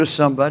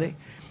somebody.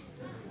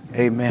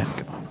 Amen.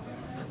 Come on.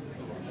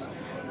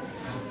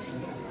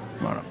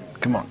 Come on.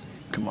 Come on.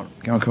 Come on.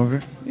 Can I come over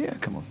here? Yeah,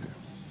 come over here.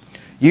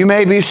 You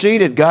may be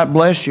seated. God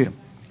bless you.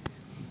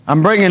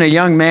 I'm bringing a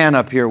young man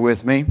up here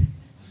with me.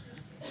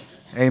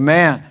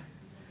 Amen.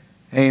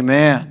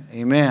 Amen.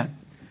 Amen.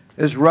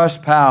 This is Russ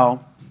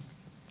Powell.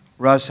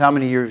 Russ, how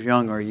many years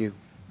young are you?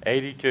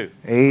 82.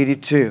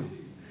 82.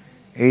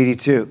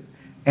 82.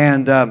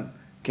 And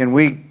can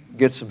we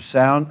get some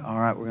sound? All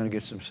right, we're going to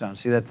get some sound.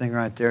 See that thing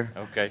right there?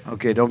 Okay.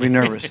 Okay, don't be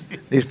nervous.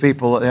 These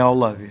people, they all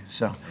love you.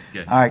 So,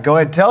 Okay. all right, go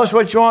ahead. Tell us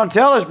what you want to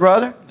tell us,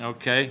 brother.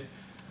 Okay.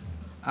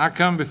 I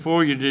come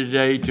before you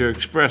today to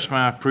express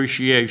my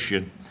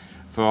appreciation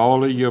for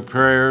all of your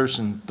prayers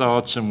and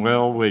thoughts and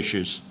well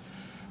wishes.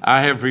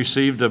 I have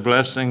received a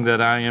blessing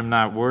that I am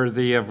not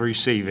worthy of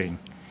receiving.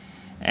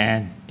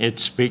 And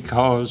it's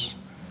because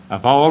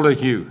of all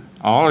of you.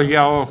 All of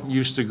y'all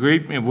used to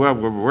greet me, well,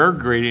 were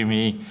greeting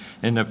me,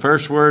 and the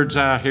first words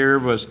I hear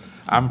was,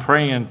 I'm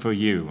praying for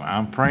you.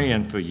 I'm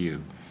praying for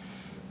you.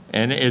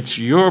 And it's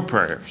your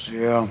prayers,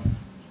 Yeah.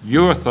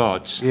 your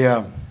thoughts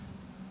Yeah.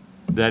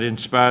 that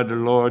inspired the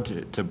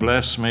Lord to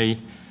bless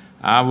me.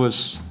 I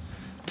was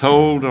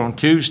told on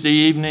Tuesday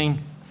evening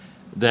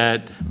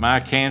that my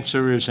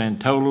cancer is in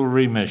total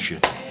remission.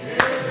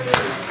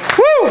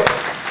 Woo!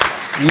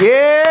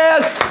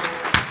 Yes!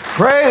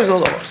 Praise the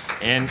Lord.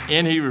 And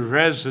any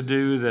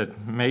residue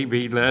that may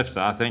be left,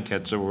 I think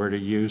that's a word he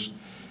used,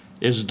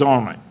 is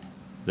dormant.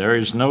 There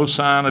is no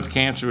sign of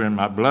cancer in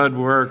my blood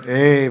work,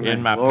 Amen.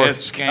 in my Glory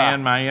PET scan,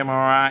 God. my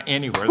MRI,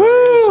 anywhere. Woo!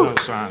 There is no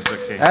signs of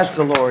cancer. That's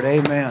the Lord.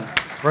 Amen.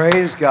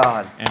 Praise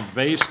God. And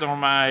based on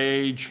my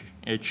age,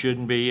 it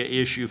shouldn't be an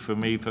issue for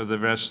me for the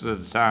rest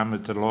of the time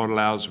that the Lord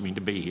allows me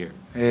to be here.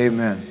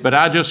 Amen. But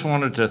I just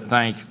wanted to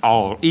thank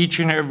each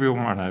and every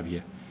one of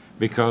you,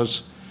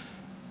 because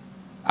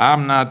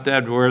I'm not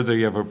that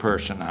worthy of a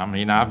person. I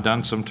mean, I've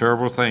done some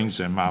terrible things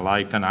in my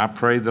life, and I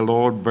pray the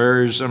Lord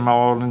buries them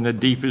all in the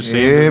deepest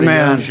end of the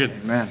Amen.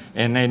 ocean, Amen.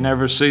 and they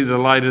never see the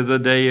light of the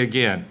day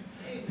again.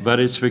 But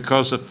it's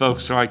because of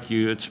folks like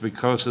you. It's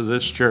because of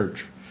this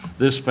church,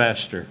 this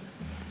pastor.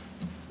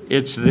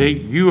 It's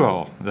you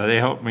all that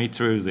helped me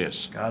through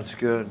this. God's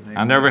good. Amen.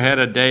 I never had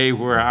a day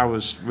where I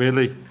was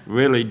really,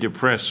 really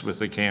depressed with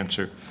the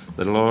cancer.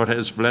 The Lord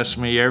has blessed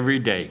me every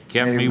day,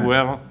 kept me Amen.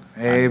 well.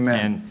 Amen.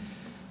 And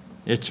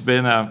it's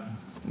been a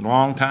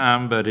long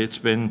time, but it's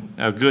been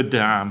a good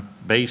time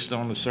based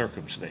on the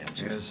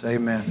circumstances. Yes.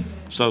 Amen.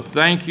 So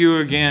thank you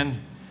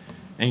again,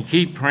 and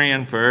keep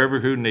praying for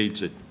everyone who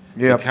needs it.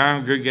 Yep. The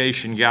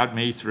congregation got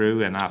me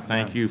through, and I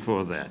thank you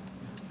for that.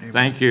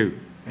 Thank you.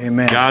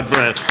 Amen. God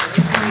bless.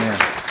 Amen.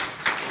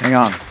 Hang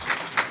on.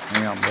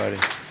 Hang on, buddy.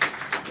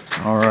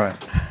 All right.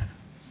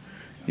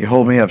 You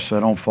hold me up so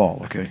I don't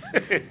fall, okay?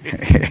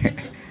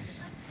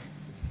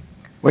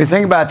 What do you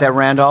think about that,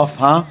 Randolph,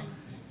 huh?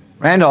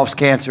 Randolph's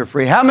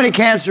cancer-free. How many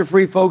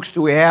cancer-free folks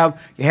do we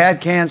have? You had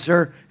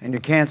cancer and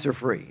you're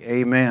cancer-free.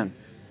 Amen.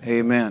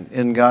 Amen.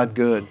 Isn't God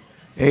good?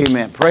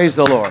 Amen. Praise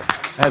the Lord.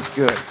 That's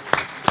good.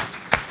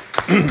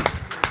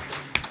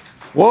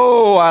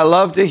 Whoa, I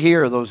love to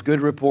hear those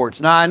good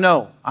reports.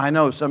 Now, I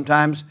know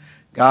sometimes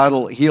God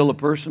will heal a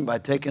person by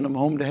taking them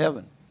home to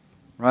heaven,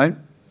 right?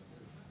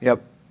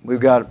 Yep, we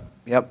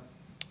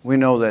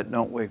know that,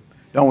 don't we?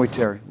 Don't we,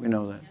 Terry? We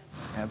know that,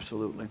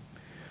 absolutely.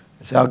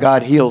 That's how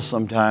God heals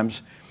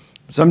sometimes.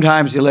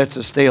 Sometimes He lets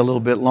us stay a little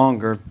bit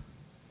longer,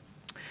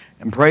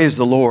 and praise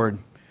the Lord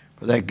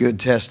for that good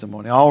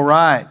testimony. All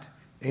right,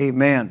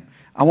 amen.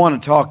 I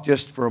want to talk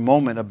just for a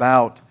moment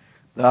about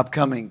the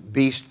upcoming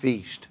Beast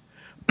Feast.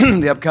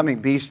 The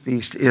upcoming Beast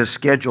Feast is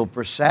scheduled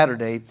for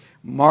Saturday,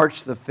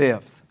 March the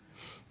 5th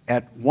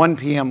at 1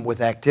 p.m.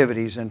 with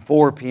activities and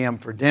 4 p.m.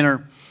 for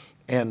dinner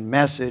and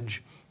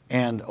message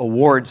and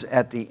awards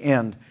at the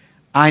end.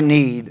 I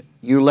need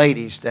you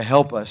ladies to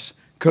help us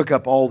cook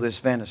up all this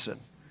venison.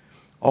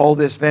 All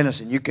this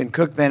venison. You can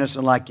cook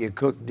venison like you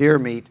cook deer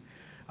meat,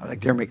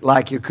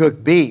 like you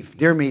cook beef.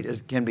 Deer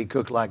meat can be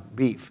cooked like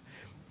beef.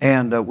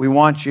 And we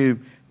want you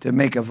to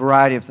make a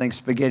variety of things: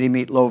 spaghetti,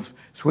 meatloaf,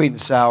 sweet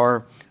and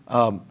sour,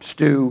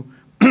 stew,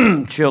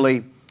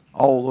 chili,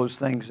 all those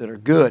things that are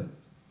good.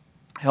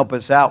 Help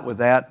us out with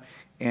that.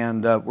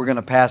 And we're going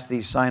to pass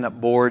these sign-up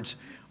boards.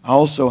 I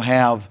also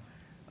have,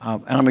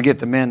 and I'm going to get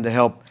the men to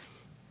help.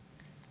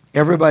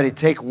 Everybody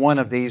take one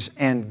of these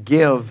and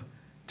give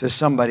to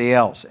somebody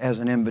else as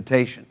an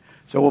invitation.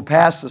 So we'll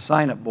pass the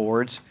sign-up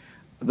boards.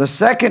 The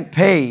second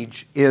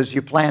page is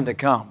you plan to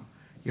come.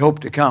 You hope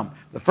to come.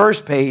 The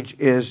first page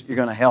is you're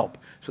going to help.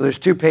 So there's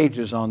 2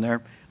 pages on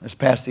there. Let's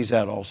pass these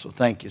out also.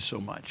 Thank you so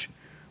much.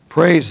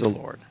 Praise the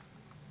Lord.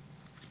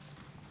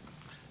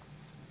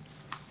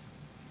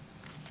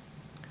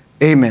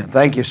 Amen.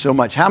 Thank you so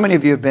much. How many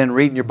of you have been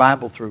reading your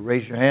Bible through?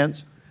 Raise your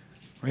hands.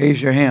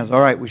 Raise your hands.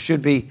 All right, we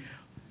should be,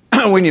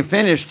 when you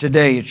finish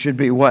today, it should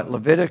be what?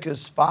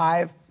 Leviticus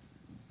 5?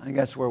 I think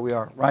that's where we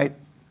are, right?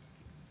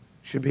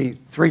 Should be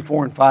 3,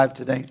 4, and 5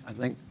 today, I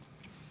think.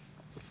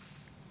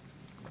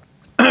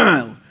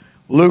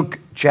 Luke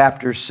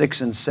chapter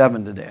 6 and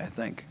 7 today, I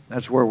think.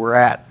 That's where we're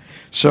at.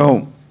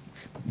 So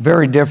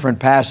very different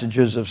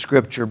passages of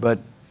Scripture, but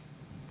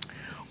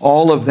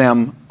all of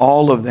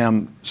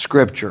them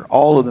Scripture,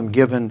 all of them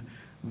given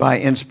by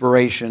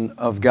inspiration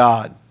of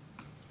God,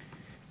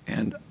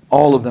 and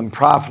all of them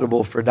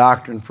profitable for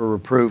doctrine, for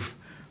reproof,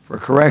 for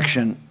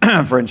correction,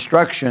 for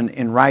instruction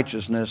in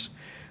righteousness,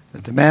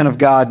 that the man of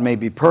God may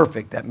be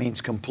perfect. That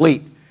means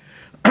complete,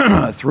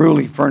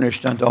 thoroughly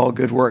furnished unto all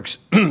good works.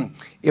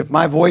 If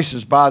my voice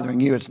is bothering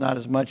you, it's not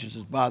as much as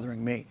it's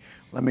bothering me.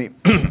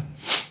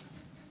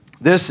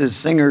 This is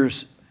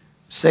Singer's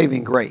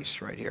Saving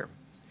Grace right here.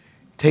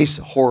 Tastes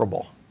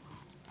horrible.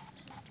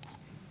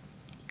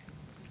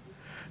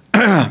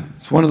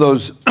 It's one of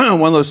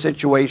those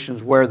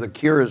situations where the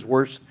cure is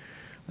worse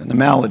than the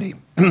malady.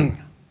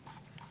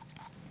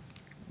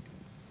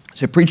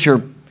 Say,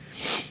 preacher,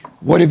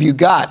 what have you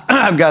got?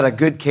 I've got a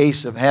good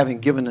case of having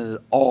given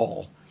it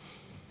all.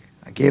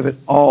 I gave it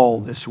all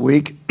this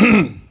week,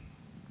 and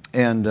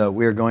I'm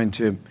going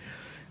to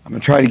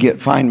try to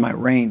find my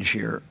range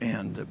here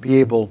and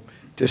be able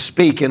to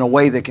speak in a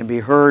way that can be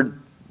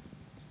heard.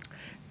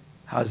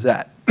 How's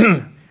that?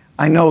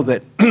 I know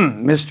that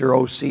Mr.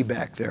 O.C.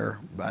 back there,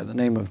 by the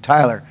name of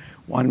Tyler,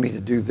 wanted me to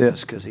do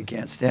this because he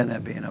can't stand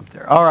that being up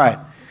there. All right.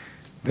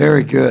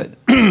 Very good.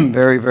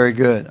 Very, very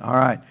good. All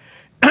right.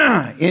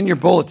 In your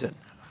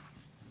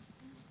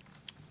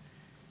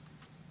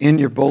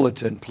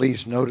bulletin,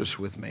 please notice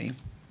with me.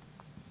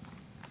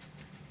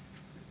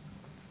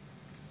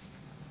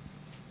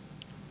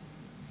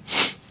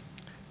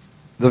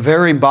 The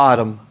very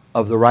bottom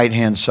of the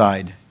right-hand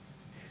side,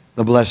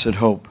 the Blessed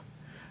Hope.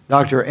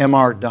 Dr.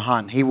 M.R.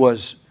 DeHaan, he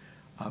was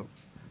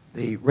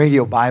the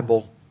radio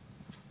Bible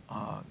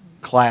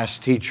class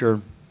teacher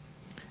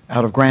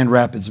out of Grand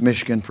Rapids,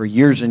 Michigan for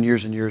years and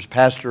years and years,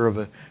 pastor of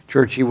a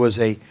church. He was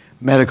a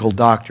medical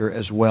doctor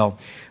as well.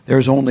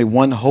 There's only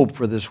one hope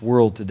for this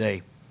world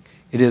today.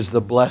 It is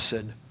the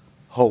Blessed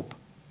Hope.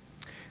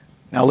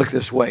 Now look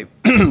this way.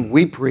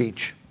 We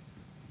preach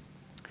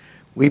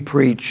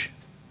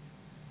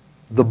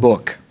the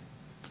book.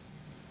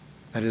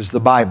 That is the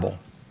Bible.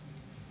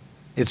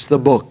 It's the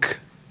book,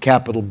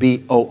 capital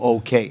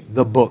B-O-O-K,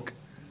 the book.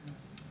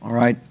 All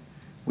right?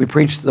 We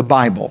preach the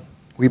Bible.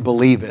 We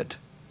believe it.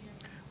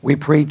 We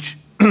preach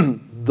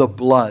the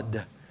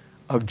blood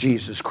of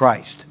Jesus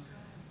Christ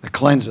that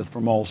cleanseth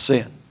from all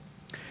sin.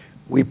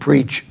 We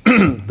preach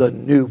the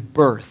new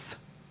birth.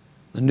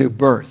 The new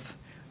birth.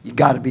 You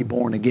got to be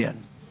born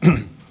again.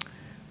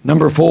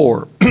 Number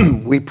 4,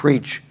 we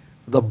preach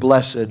the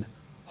blessed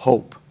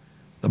hope.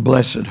 The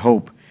blessed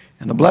hope.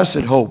 And the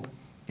blessed hope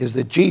is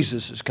that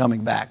Jesus is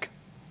coming back.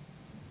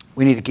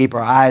 We need to keep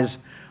our eyes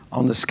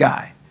on the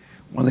sky.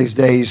 One of these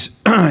days,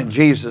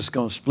 Jesus is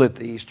going to split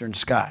the eastern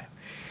sky.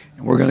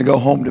 And we're going to go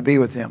home to be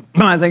with Him.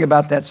 I think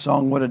about that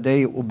song, What a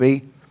Day It Will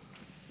Be,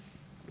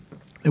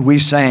 that we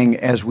sang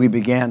as we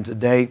began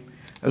today.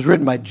 It was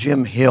written by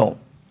Jim Hill.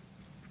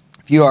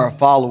 If you are a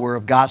follower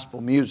of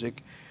gospel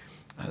music,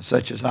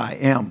 such as I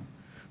am,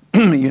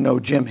 you know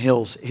Jim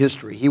Hill's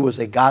history. He was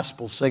a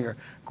gospel singer,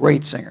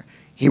 great singer.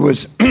 He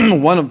was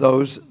one of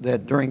those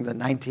that during the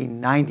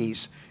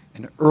 1990s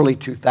and early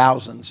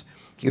 2000s,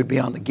 he would be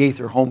on the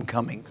Gaither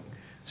Homecoming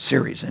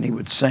series and he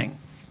would sing.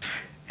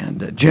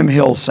 And Jim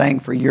Hill sang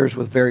for years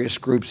with various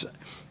groups.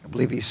 I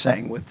believe he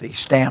sang with the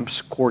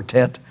Stamps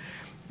Quartet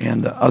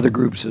and other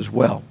groups as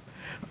well.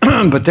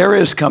 But there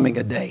is coming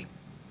a day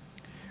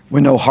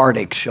when no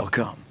heartache shall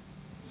come.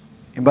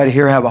 Anybody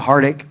here have a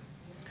heartache?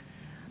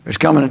 There's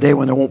coming a day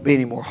when there won't be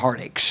any more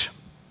heartaches.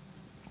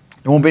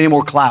 There won't be any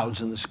more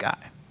clouds in the sky.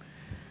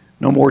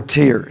 No more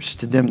tears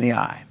to dim the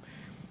eye.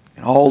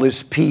 And all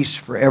is peace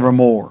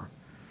forevermore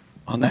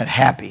on that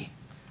happy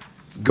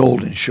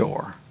golden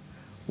shore.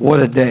 What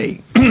a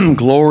day.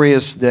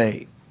 Glorious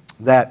day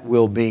that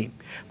will be.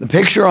 The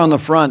picture on the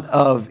front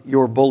of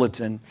your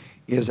bulletin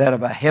is that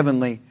of a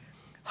heavenly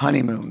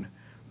honeymoon.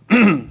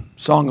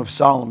 Song of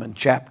Solomon,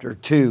 chapter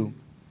 2.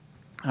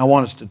 I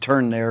want us to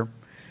turn there.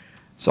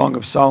 Song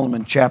of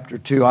Solomon, chapter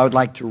 2. I would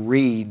like to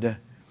read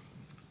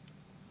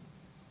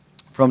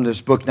from this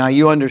book. Now,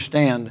 you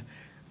understand,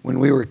 when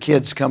we were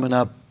kids coming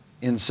up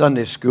in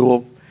Sunday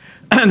school,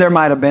 there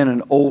might have been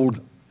an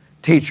old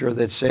teacher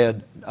that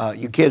said,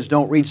 you kids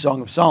don't read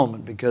Song of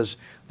Solomon because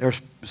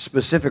there's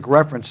specific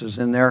references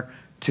in there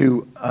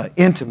to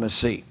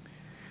intimacy.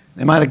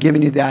 They might have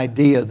given you the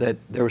idea that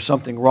there was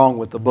something wrong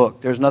with the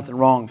book. There's nothing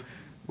wrong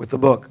with the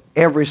book.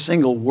 Every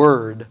single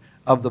word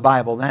of the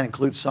Bible, that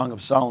includes Song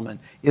of Solomon,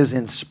 is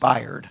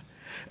inspired.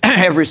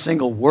 Every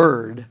single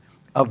word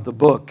of the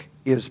book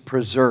is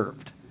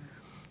preserved.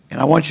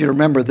 And I want you to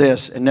remember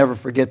this and never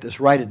forget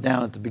this. Write it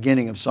down at the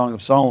beginning of Song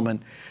of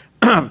Solomon.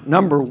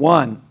 Number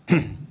one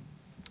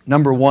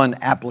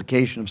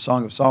application of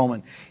Song of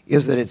Solomon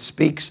is that it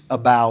speaks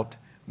about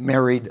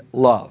married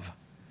love.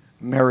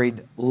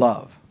 Married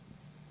love.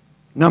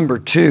 Number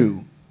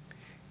 2,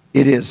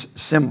 it is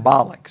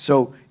symbolic.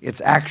 So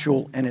it's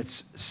actual and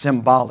it's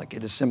symbolic.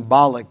 It is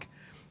symbolic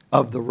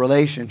of the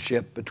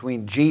relationship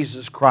between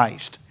Jesus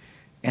Christ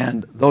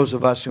and those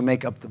of us who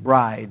make up the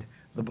bride,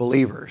 the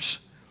believers.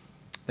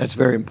 That's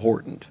very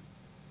important.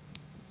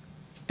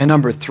 And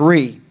number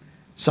 3,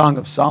 Song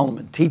of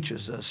Solomon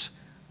teaches us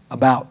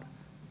about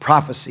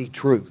prophecy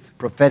truth,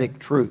 prophetic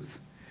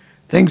truth,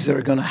 things that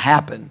are going to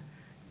happen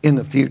in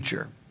the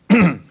future.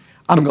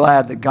 I'm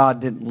glad that God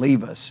didn't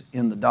leave us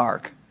in the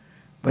dark,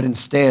 but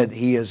instead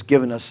He has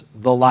given us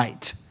the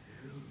light.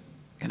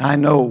 And I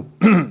know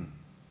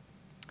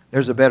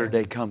there's a better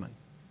day coming.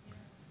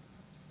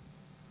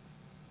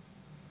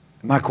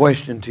 My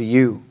question to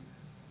you,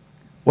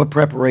 what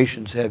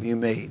preparations have you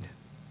made?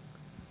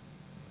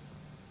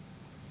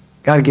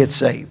 Got to get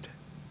saved.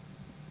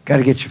 Got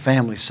to get your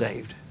family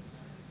saved.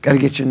 Got to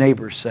get your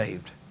neighbors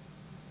saved.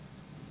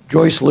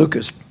 Joyce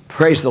Lucas,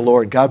 praise the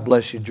Lord. God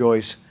bless you,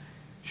 Joyce.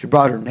 She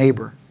brought her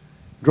neighbor,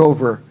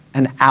 drove her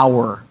an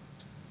hour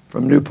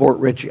from Newport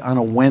Richey on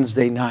a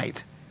Wednesday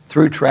night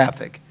through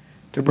traffic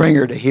to bring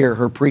her to hear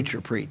her preacher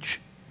preach.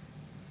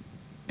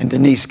 And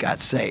Denise got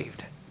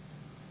saved.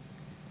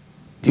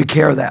 Do you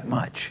care that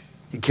much?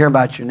 Do you care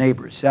about your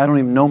neighbors? See, I don't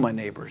even know my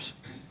neighbors.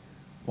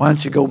 Why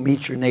don't you go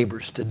meet your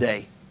neighbors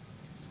today?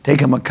 Take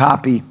them a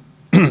copy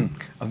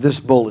of this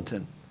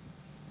bulletin.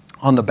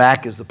 On the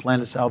back is the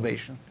plan of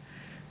salvation.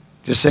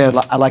 Just say,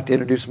 I'd like to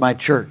introduce my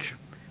church.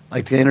 I'd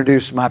like to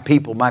introduce my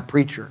people, my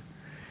preacher.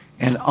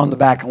 And on the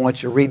back, I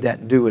want you to read that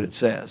and do what it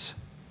says.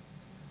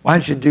 Why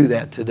don't you do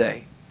that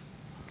today?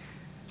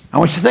 I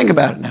want you to think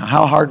about it now.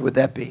 How hard would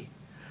that be?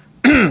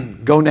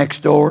 Go next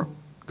door,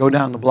 go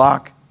down the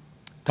block,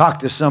 talk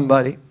to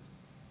somebody,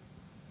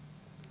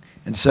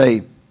 and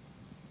say,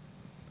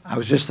 I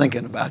was just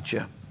thinking about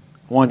you.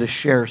 I wanted to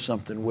share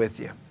something with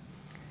you.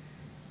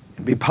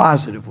 And be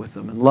positive with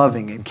them and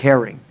loving and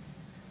caring.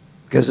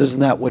 Because isn't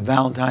that what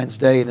Valentine's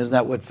Day and isn't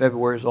that what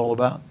February is all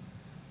about?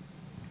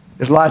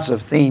 There's lots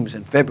of themes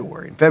in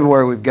February. In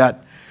February we've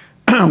got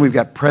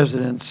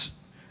presidents'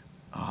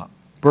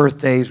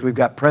 birthdays. We've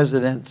got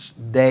President's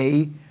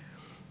Day.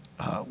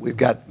 We've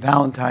got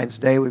Valentine's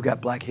Day. We've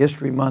got Black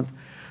History Month.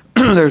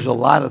 There's a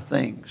lot of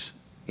things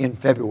in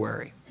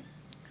February.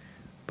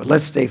 But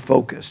let's stay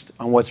focused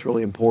on what's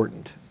really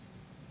important.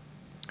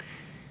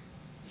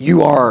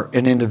 You are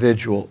an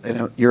individual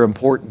and you're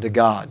important to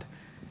God.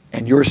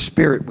 And your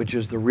spirit, which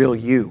is the real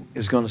you,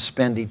 is going to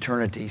spend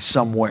eternity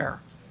somewhere.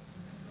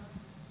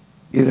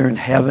 Either in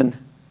heaven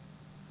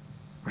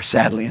or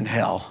sadly in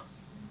hell.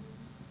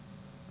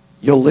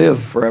 You'll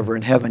live forever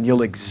in heaven.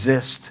 You'll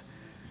exist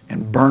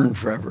and burn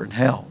forever in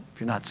hell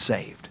if you're not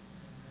saved.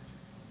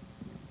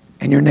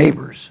 And your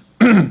neighbors,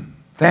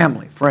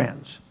 family,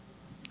 friends,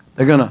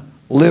 they're going to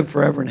live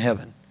forever in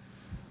heaven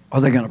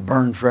or they're going to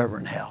burn forever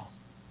in hell.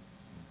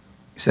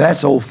 You say,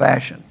 that's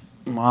old-fashioned.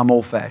 I'm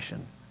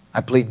old-fashioned.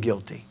 I plead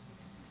guilty.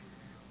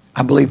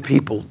 I believe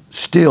people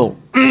still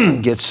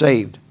get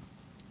saved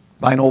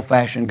by an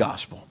old-fashioned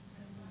gospel.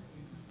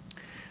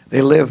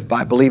 They live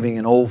by believing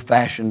an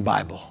old-fashioned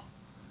Bible.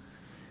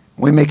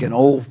 We make an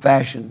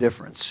old-fashioned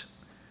difference.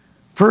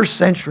 First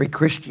century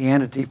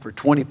Christianity for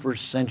 21st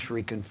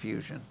century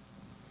confusion.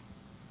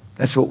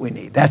 That's what we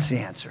need. That's the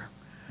answer.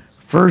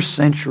 First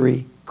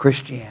century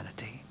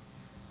Christianity.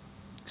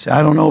 So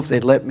I don't know if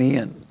they'd let me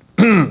in.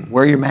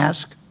 Wear your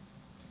mask.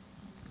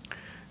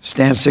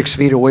 Stand 6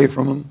 feet away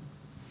from them.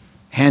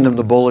 Hand them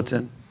the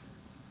bulletin.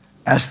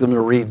 Ask them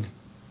to read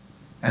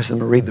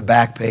the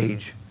back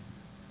page.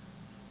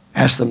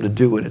 Ask them to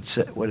do what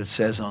it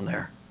says on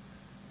there.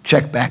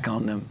 Check back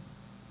on them.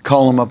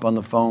 Call them up on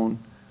the phone.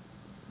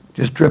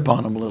 Just drip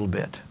on them a little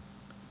bit.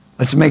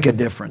 Let's make a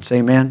difference.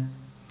 Amen?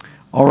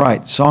 All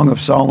right. Song of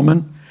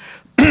Solomon,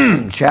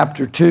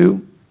 chapter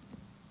 2,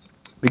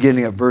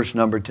 beginning of verse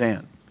number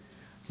 10.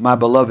 My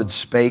beloved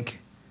spake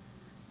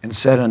and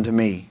said unto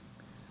me,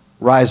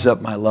 Rise up,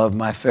 my love,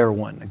 my fair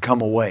one, and come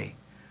away.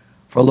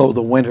 For lo,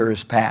 the winter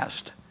is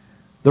past.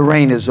 The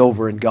rain is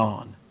over and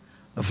gone.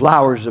 The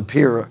flowers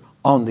appear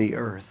on the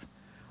earth.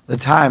 The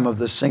time of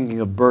the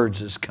singing of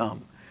birds is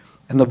come.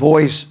 And the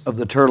voice of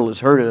the turtle is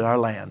heard in our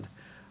land.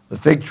 The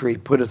fig tree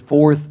putteth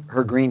forth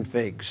her green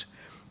figs.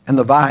 And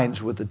the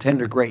vines with the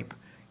tender grape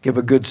give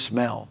a good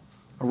smell.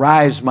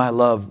 Arise, my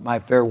love, my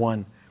fair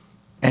one,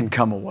 and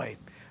come away.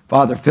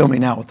 Father, fill me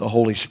now with the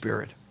Holy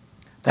Spirit.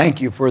 Thank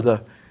you for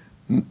the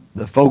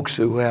folks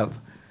who have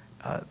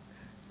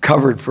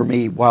covered for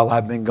me while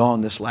I've been gone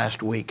this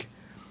last week.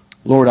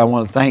 Lord, I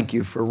want to thank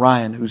you for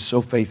Ryan, who's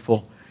so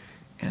faithful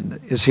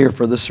and is here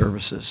for the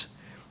services.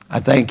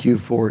 I thank you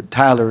for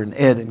Tyler and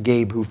Ed and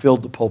Gabe, who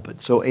filled the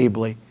pulpit so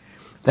ably.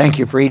 Thank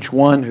you for each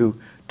one who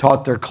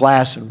taught their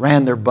class and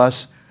ran their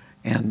bus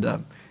and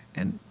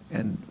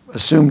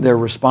assumed their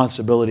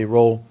responsibility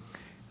role.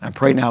 I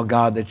pray now,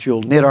 God, that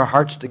you'll knit our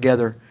hearts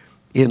together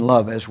in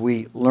love as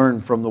we learn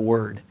from the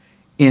Word.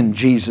 In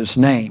Jesus'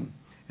 name.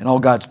 And all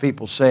God's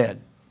people said,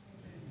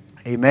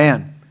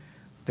 Amen.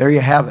 There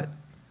you have it.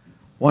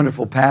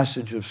 Wonderful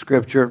passage of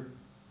Scripture.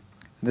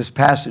 This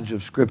passage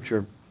of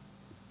Scripture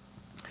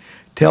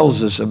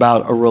tells us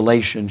about a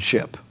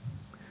relationship.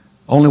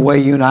 Only way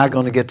you and I are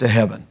going to get to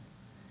heaven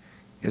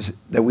is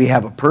that we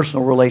have a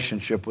personal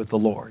relationship with the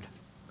Lord.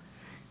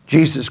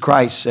 Jesus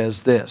Christ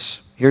says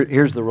this.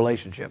 Here's the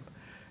relationship.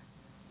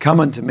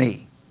 Come unto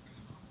me,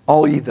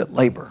 all ye that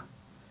labor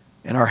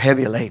and are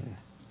heavy laden,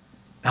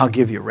 and I'll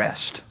give you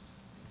rest.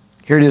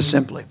 Here it is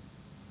simply.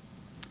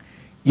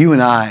 You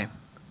and I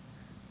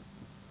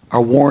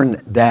are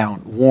worn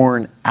down,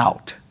 worn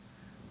out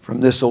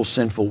from this old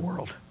sinful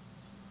world.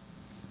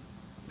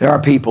 There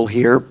are people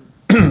here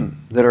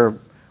that are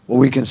what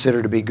we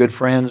consider to be good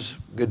friends,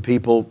 good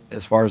people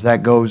as far as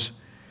that goes.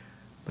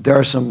 But there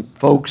are some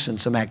folks and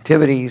some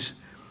activities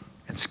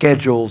and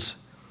schedules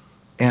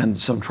and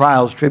some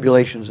trials,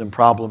 tribulations, and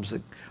problems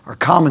that are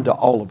common to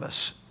all of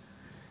us.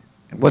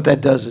 And what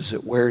that does is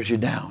it wears you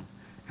down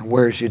and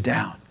wears you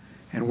down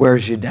and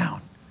wears you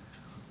down.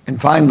 And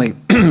finally,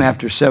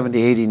 after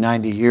 70, 80,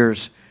 90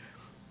 years,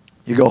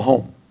 you go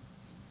home.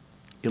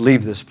 You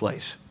leave this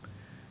place.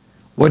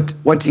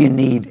 What do you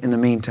need in the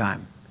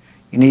meantime?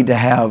 You need to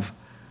have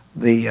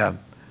the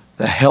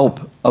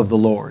help of the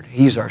Lord.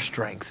 He's our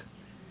strength.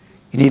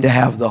 You need to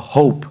have the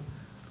hope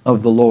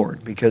of the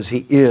Lord because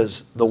He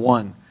is the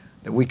one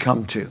that we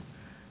come to.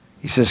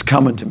 He says,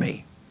 come unto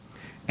me.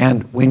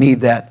 And we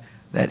need that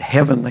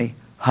heavenly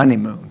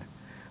honeymoon.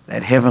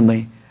 That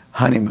heavenly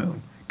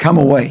honeymoon. Come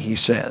away, He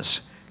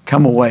says.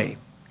 Come away.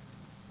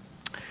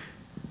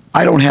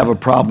 I don't have a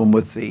problem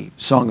with the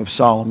Song of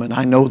Solomon.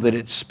 I know that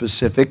it's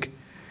specific.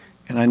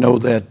 And I know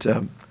that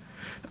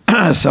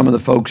some of the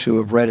folks who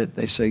have read it,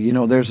 they say, you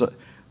know, there's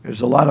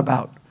a lot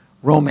about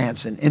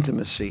romance and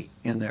intimacy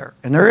in there.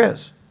 And there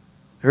is.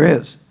 There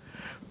is.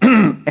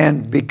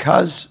 And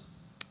because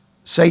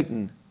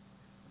Satan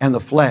and the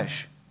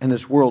flesh and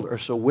this world are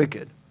so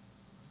wicked,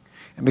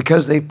 and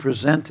because they've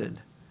presented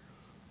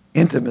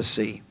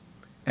intimacy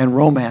and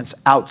romance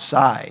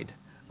outside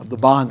of the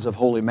bonds of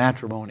holy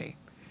matrimony,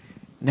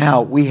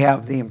 now we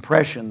have the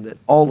impression that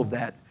all of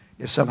that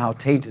is somehow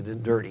tainted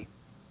and dirty.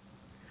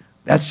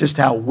 That's just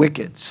how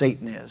wicked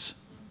Satan is.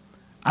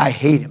 I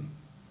hate him.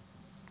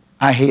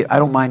 I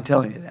don't mind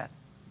telling you that.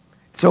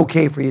 It's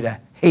okay for you to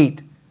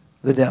hate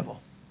the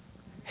devil.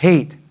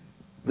 Hate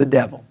the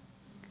devil.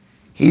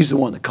 He's the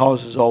one that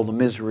causes all the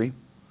misery.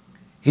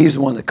 He's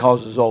the one that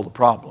causes all the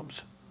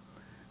problems.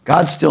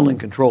 God's still in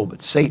control,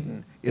 but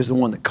Satan is the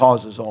one that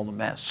causes all the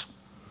mess.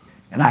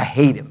 And I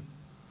hate him.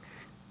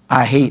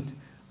 I hate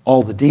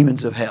all the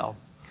demons of hell.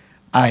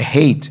 I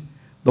hate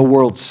the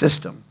world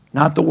system.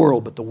 Not the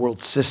world, but the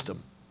world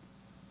system.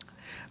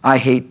 I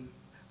hate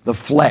the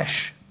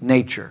flesh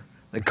nature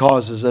that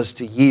causes us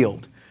to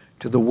yield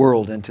to the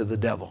world and to the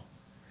devil.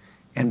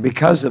 And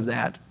because of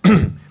that,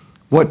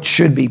 what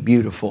should be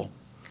beautiful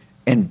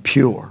and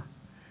pure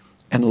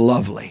and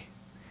lovely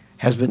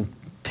has been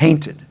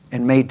tainted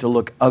and made to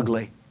look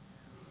ugly.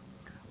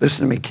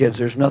 Listen to me, kids,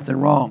 there's nothing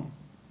wrong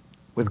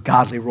with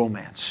godly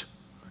romance.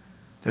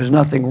 There's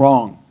nothing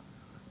wrong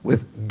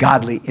with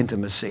godly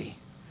intimacy.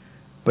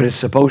 But it's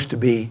supposed to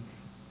be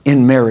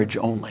in marriage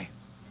only.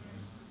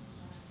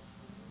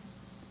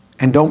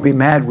 And don't be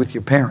mad with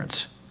your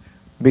parents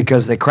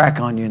because they crack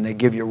on you and they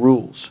give you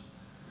rules.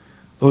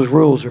 Those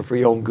rules are for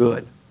your own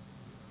good.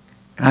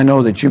 And I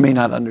know that you may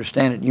not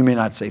understand it. You may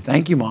not say,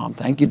 thank you, Mom,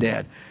 thank you,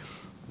 Dad.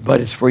 But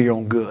it's for your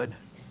own good.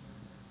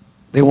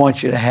 They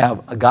want you to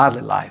have a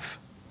godly life.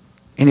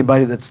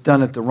 Anybody that's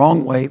done it the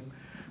wrong way,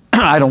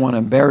 I don't want to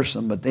embarrass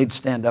them, but they'd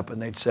stand up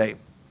and they'd say,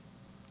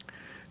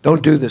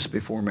 don't do this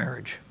before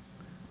marriage.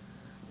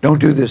 Don't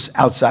do this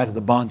outside of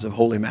the bonds of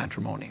holy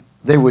matrimony.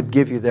 They would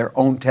give you their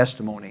own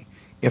testimony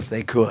if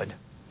they could.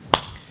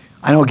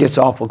 I know it gets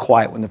awful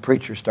quiet when the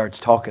preacher starts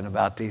talking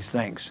about these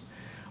things.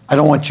 I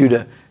don't want you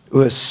to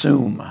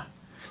assume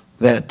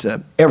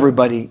that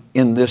everybody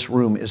in this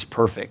room is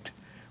perfect.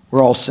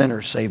 We're all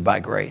sinners saved by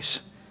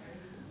grace.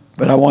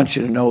 But I want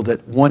you to know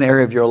that one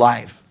area of your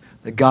life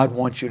that God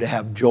wants you to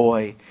have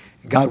joy,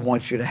 God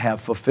wants you to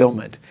have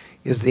fulfillment,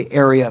 is the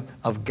area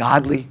of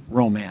godly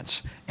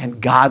romance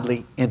and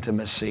godly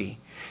intimacy.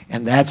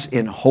 And that's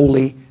in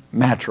holy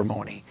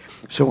matrimony.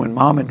 So when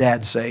Mom and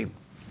Dad say,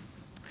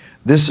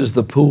 this is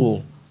the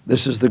pool,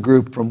 this is the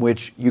group from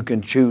which you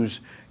can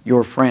choose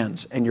your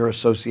friends and your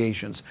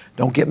associations,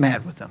 don't get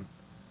mad with them.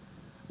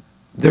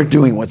 They're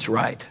doing what's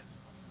right.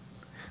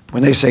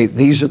 When they say,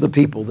 these are the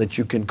people that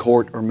you can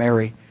court or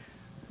marry,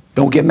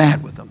 don't get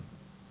mad with them.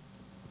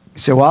 You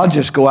say, well, I'll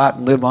just go out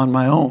and live on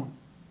my own.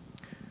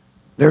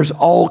 There's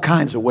all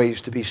kinds of ways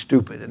to be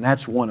stupid, and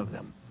that's one of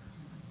them.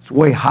 It's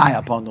way high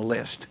up on the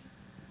list.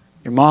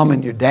 Your mom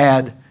and your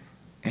dad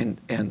and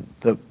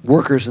the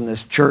workers in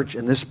this church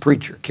and this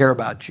preacher care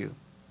about you.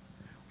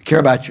 We care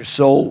about your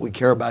soul. We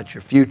care about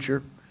your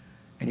future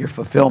and your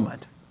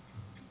fulfillment.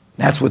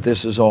 That's what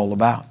this is all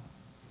about.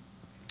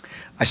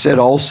 I said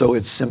also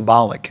it's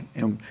symbolic.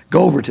 And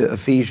go over to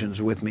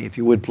Ephesians with me, if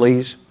you would,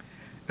 please.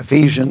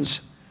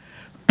 Ephesians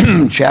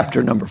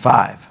chapter number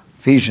 5.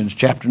 Ephesians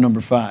chapter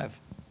number 5.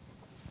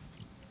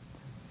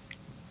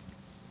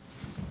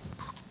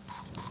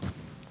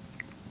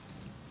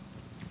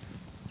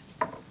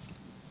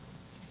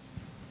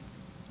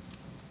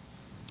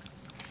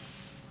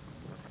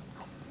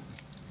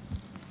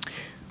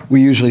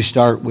 We usually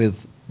start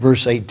with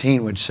verse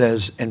 18, which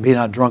says, and be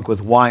not drunk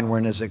with wine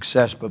wherein is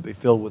excess, but be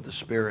filled with the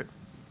Spirit.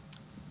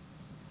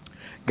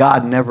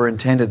 God never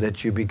intended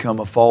that you become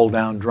a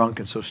fall-down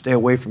drunkard, so stay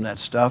away from that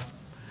stuff.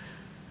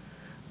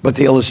 But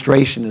the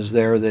illustration is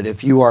there that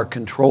if you are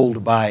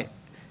controlled by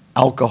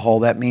alcohol,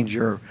 that means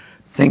your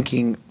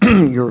thinking,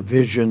 your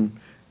vision,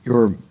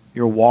 your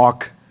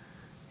walk,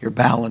 your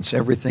balance,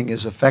 everything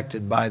is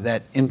affected by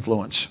that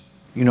influence.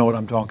 You know what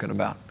I'm talking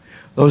about.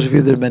 Those of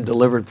you that have been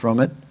delivered from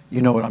it, you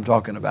know what I'm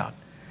talking about.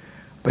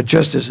 But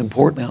just as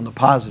importantly, on the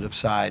positive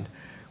side,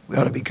 we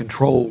ought to be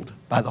controlled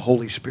by the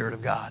Holy Spirit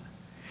of God.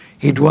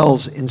 He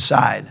dwells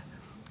inside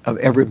of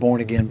every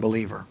born-again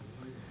believer,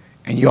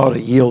 and you ought to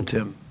yield to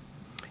Him.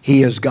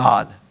 He is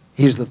God.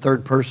 He's the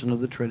third person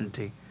of the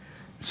Trinity.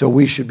 So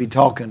we should be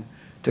talking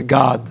to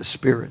God, the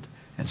Spirit,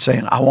 and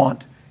saying, I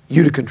want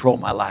you to control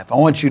my life. I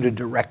want you to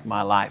direct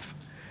my life.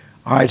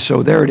 All right,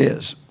 so there it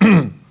is.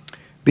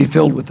 Be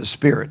filled with the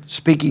Spirit,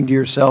 speaking to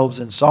yourselves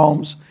in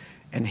psalms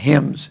and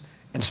hymns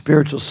and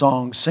spiritual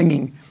songs,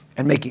 singing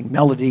and making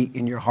melody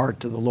in your heart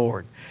to the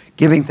Lord,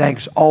 giving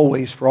thanks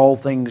always for all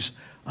things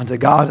unto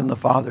God and the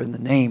Father in the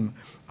name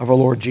of our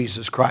Lord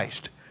Jesus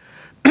Christ.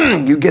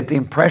 You get the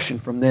impression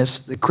from this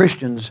that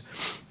Christians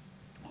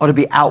ought to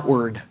be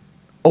outward,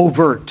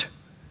 overt,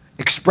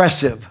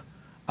 expressive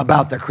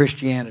about their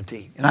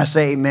Christianity. And I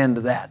say amen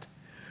to that.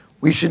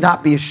 We should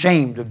not be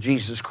ashamed of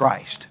Jesus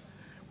Christ.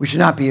 We should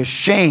not be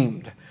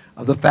ashamed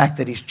of the fact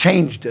that He's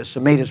changed us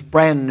and made us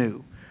brand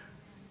new.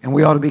 And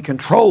we ought to be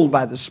controlled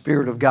by the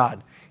Spirit of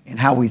God in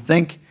how we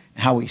think,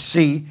 and how we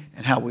see,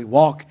 and how we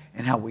walk,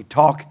 and how we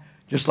talk,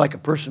 just like a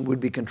person would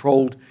be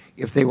controlled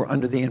if they were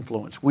under the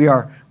influence.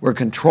 We're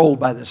controlled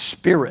by the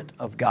Spirit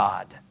of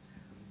God.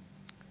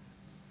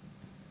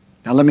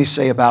 Now let me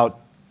say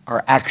about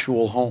our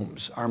actual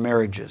homes, our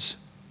marriages.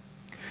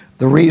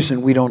 The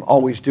reason we don't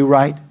always do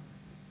right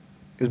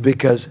is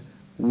because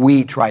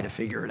we try to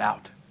figure it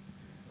out.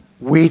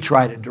 We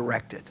try to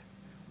direct it.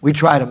 We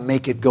try to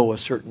make it go a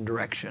certain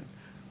direction.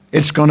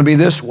 It's going to be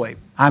this way.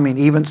 I mean,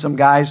 even some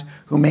guys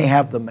who may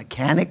have the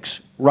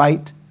mechanics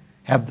right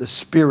have the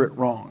spirit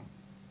wrong.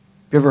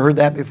 Have you ever heard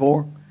that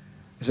before?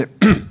 Is it,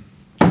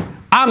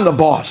 I'm the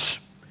boss.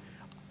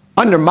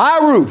 Under my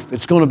roof,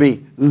 it's going to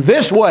be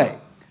this way.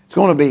 It's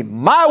going to be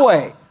my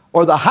way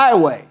or the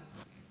highway.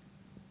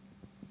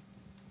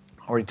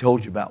 I already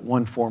told you about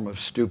one form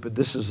of stupid.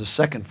 This is the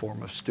second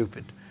form of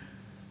stupid.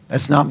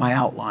 That's not my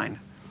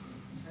outline.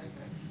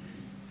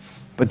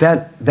 But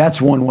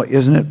that's one way,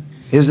 isn't it?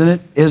 Isn't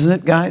it? Isn't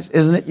it, guys?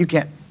 Isn't it? You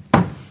can't.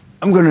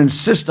 I'm going to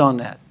insist on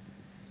that.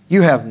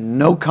 You have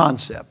no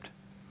concept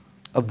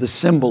of the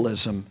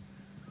symbolism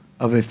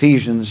of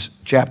Ephesians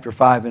chapter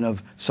 5 and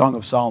of Song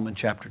of Solomon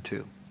chapter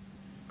 2.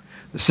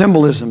 The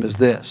symbolism is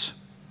this.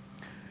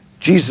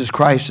 Jesus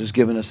Christ has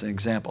given us an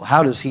example.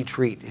 How does He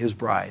treat His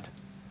bride?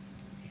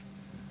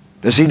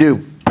 Does He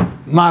do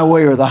my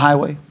way or the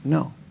highway?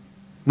 No,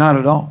 not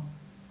at all.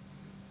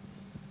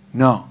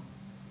 No.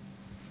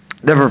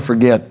 Never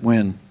forget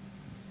when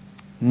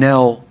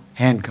Nell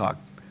Hancock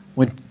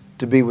went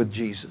to be with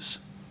Jesus.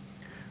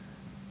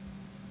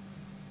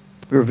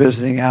 We were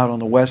visiting out on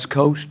the West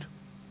Coast.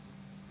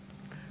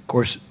 Of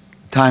course,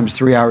 time's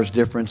 3 hours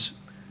difference.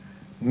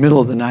 Middle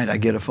of the night, I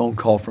get a phone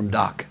call from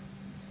Doc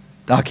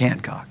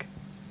Hancock.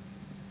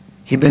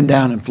 He'd been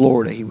down in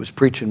Florida. He was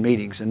preaching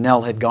meetings, and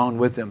Nell had gone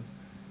with him.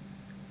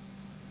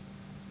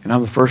 And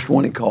I'm the first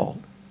one he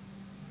called.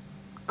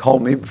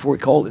 Called me before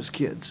he called his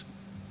kids.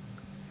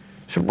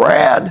 He said,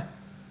 Brad,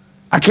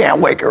 I can't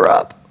wake her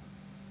up.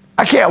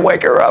 I can't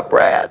wake her up,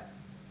 Brad.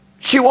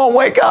 She won't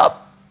wake up.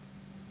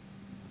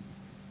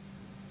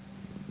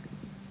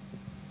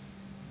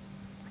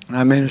 And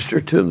I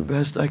ministered to him the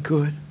best I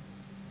could.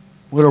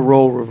 What a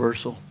role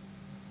reversal.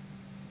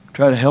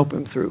 Try to help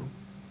him through.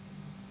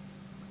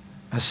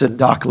 I said,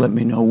 Doc, let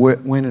me know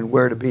when and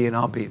where to be, and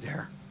I'll be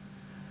there.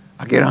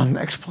 I'll get on the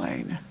next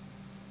plane.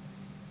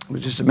 It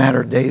was just a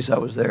matter of days I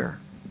was there.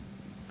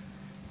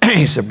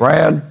 He said,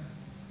 Brad,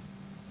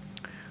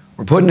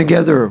 we're putting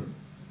together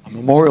a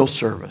memorial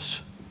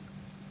service.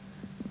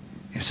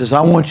 He says,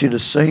 I want you to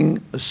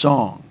sing a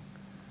song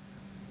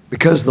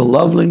because the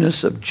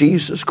loveliness of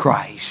Jesus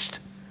Christ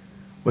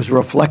was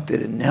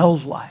reflected in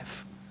Nell's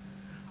life.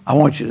 I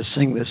want you to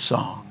sing this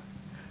song.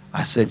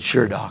 I said,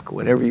 sure, Doc,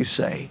 whatever you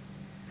say.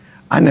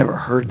 I never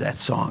heard that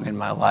song in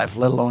my life,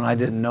 let alone I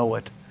didn't know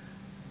it.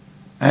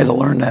 I had to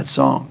learn that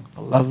song,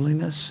 the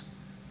loveliness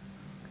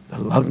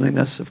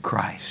of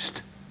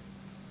Christ.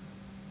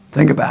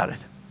 Think about it.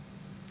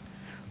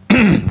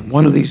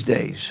 One of these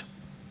days,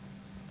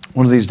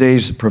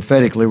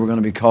 prophetically, we're going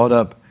to be caught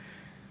up.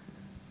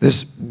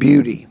 This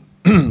beauty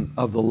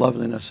of the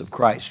loveliness of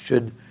Christ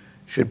should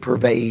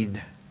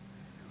pervade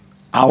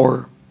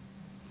our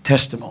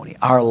testimony,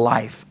 our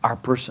life, our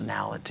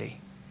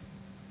personality,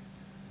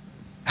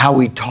 how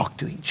we talk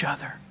to each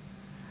other,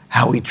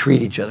 how we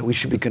treat each other. We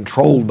should be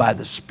controlled by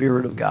the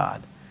Spirit of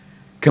God.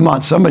 Come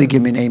on, somebody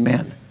give me an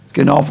amen. It's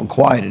getting awful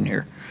quiet in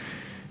here.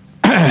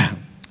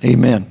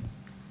 Amen.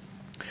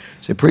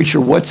 Say, preacher,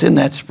 what's in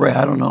that spray?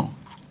 I don't know.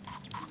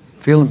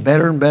 Feeling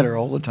better and better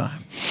all the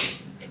time.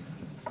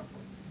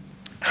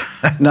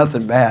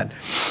 Nothing bad.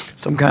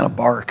 Some kind of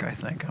bark, I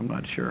think. I'm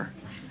not sure.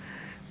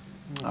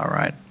 All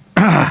right.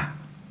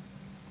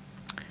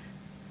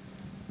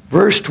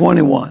 Verse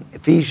 21,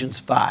 Ephesians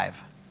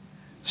 5.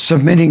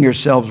 Submitting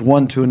yourselves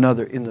one to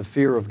another in the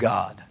fear of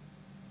God.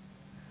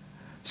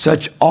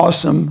 Such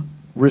awesome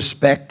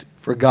respect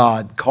for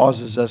God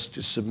causes us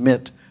to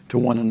submit to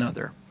one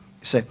another.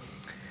 You say,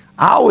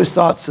 I always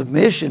thought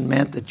submission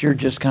meant that you're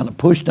just kind of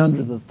pushed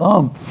under the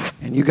thumb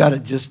and you got to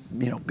just,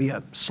 be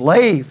a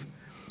slave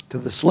to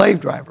the slave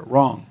driver.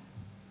 Wrong.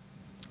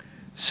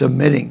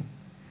 Submitting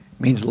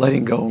means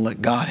letting go and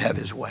let God have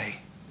his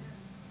way.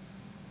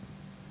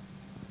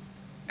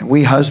 And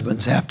we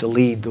husbands have to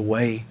lead the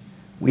way.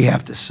 We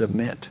have to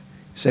submit.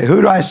 You say, who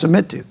do I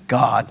submit to?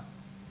 God.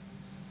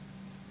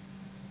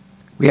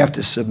 We have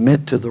to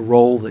submit to the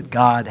role that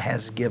God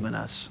has given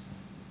us.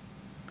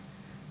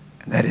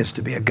 And that is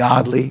to be a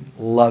godly,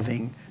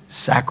 loving,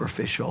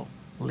 sacrificial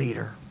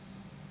leader.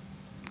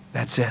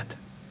 That's it.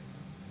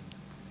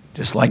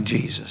 Just like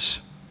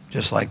Jesus.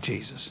 Just like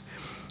Jesus.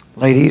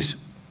 Ladies,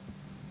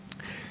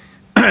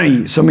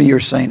 some of you are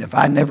saying, if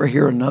I never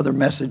hear another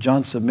message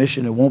on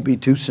submission, it won't be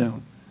too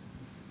soon.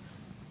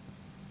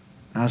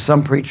 Now,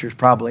 some preachers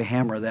probably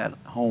hammer that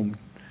home,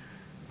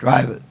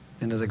 drive it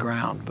into the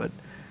ground. But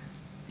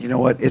you know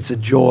what? It's a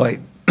joy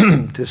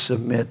to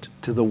submit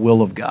to the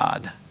will of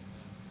God.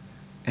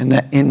 And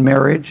that in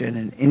marriage and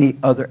in any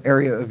other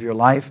area of your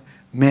life,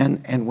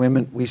 men and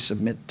women, we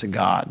submit to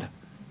God.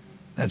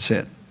 That's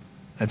it.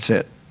 That's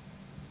it.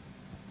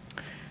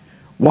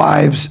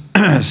 Wives,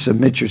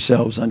 submit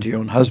yourselves unto your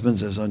own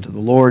husbands as unto the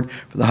Lord.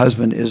 For the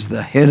husband is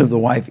the head of the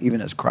wife, even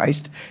as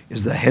Christ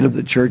is the head of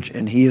the church,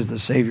 and he is the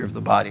Savior of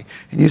the body.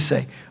 And you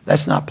say,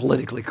 that's not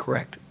politically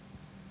correct.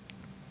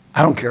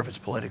 I don't care if it's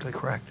politically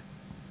correct.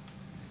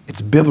 It's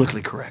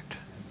biblically correct.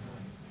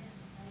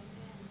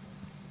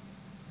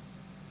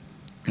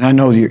 And I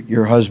know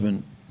your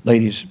husband,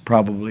 ladies,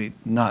 probably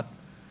not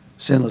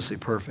sinlessly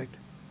perfect.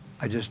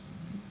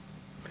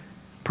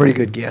 Pretty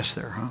good guess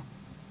there, huh?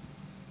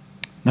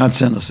 Not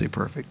sinlessly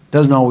perfect.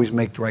 Doesn't always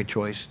make the right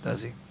choice,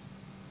 does he?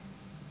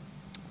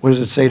 What does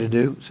it say to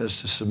do? It says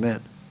to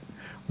submit.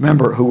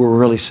 Remember who we're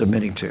really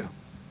submitting to.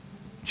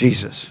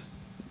 Jesus.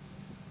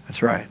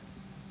 That's right.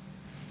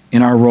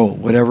 In our role,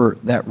 whatever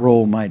that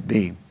role might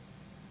be.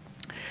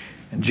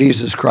 And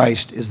Jesus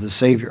Christ is the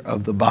Savior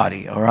of the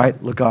body. All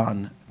right? Look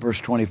on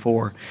verse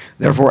 24.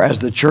 Therefore, as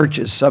the church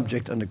is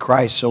subject unto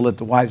Christ, so let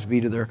the wives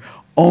be to their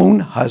own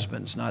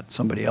husbands, not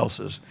somebody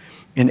else's,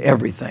 in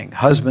everything.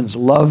 Husbands,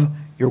 love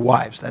your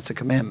wives. That's a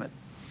commandment.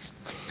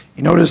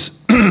 You notice,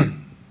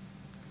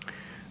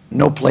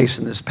 no place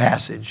in this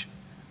passage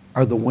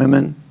are the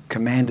women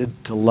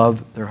commanded to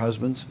love their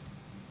husbands.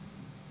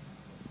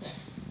 Do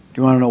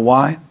you want to know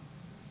why?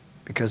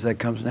 Because that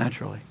comes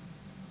naturally.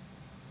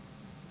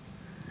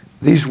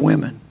 These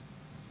women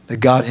that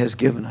God has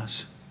given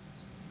us,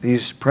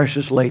 these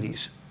precious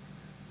ladies,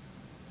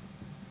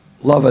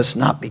 love us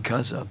not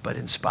because of, but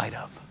in spite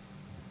of.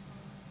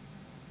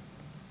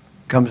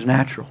 Comes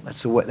natural.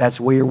 That's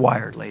the way you're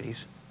wired,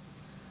 ladies.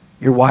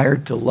 You're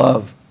wired to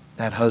love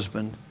that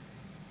husband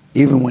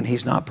even when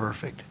he's not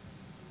perfect.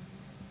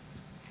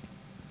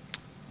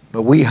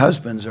 But we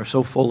husbands are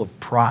so full of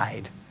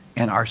pride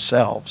in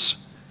ourselves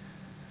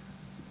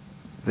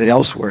that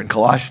elsewhere in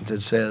Colossians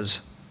it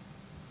says,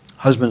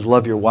 husbands,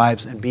 love your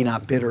wives and be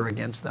not bitter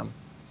against them.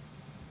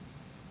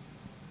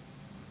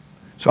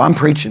 So I'm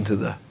preaching to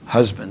the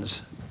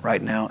husbands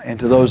right now and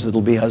to those that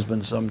will be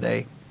husbands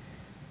someday.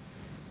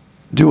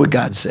 Do what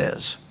God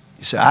says.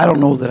 You say, I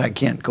don't know that I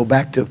can. Go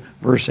back to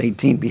verse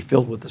 18. Be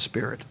filled with the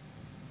Spirit.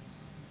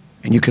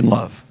 And you can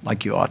love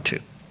like you ought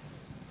to.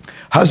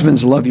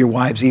 Husbands, love your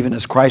wives even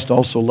as Christ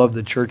also loved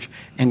the church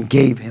and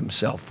gave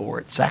himself for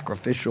it.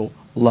 Sacrificial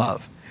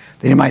love.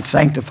 That he might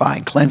sanctify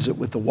and cleanse it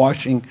with the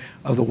washing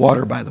of the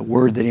water by the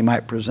word, that he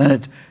might present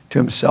it to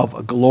himself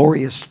a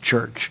glorious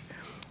church,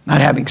 not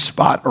having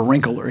spot or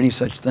wrinkle or any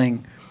such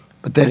thing,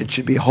 but that it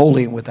should be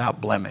holy and without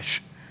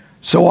blemish.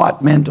 So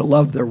ought men to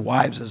love their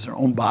wives as their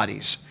own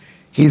bodies.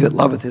 He that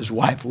loveth his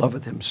wife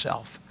loveth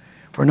himself.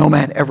 For no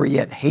man ever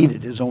yet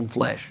hated his own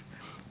flesh,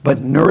 but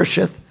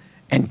nourisheth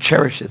and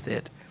cherisheth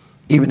it,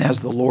 even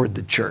as the Lord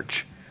the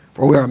church.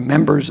 For we are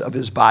members of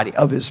his body,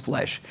 of his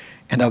flesh,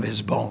 and of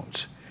his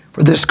bones.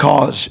 For this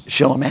cause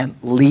shall a man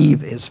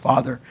leave his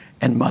father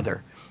and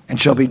mother, and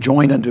shall be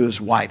joined unto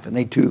his wife, and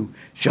they two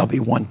shall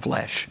be one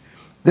flesh.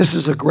 This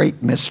is a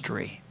great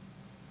mystery.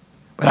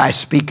 But I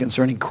speak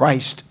concerning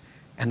Christ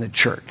and the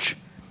church.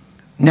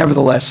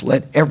 Nevertheless,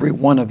 let every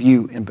one of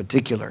you in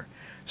particular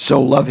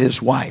so love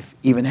his wife,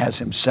 even as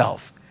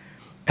himself,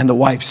 and the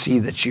wife see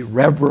that she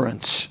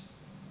reverence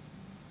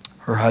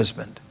her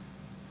husband.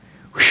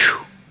 Whew.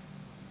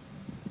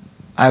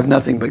 I have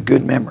nothing but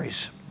good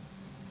memories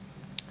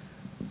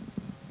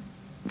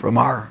from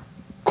our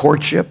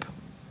courtship,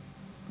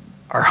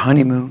 our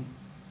honeymoon,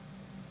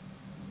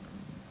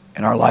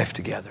 and our life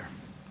together.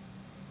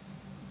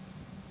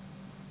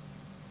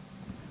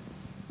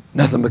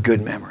 Nothing but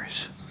good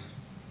memories.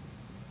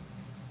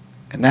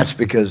 And that's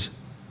because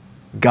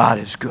God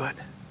is good.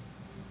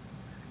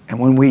 And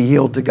when we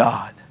yield to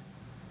God,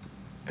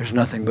 there's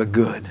nothing but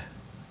good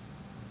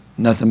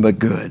Nothing but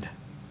good.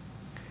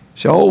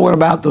 So, what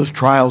about those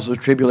trials, those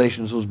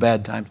tribulations, those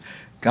bad times?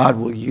 God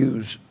will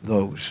use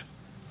those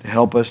to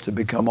help us to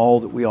become all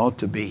that we ought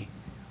to be.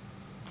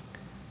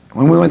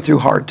 When we went through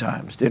hard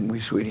times, didn't we,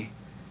 sweetie?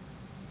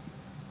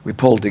 We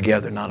pulled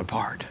together, not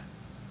apart.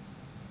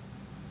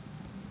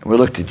 And we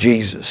looked to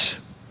Jesus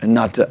and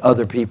not to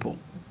other people.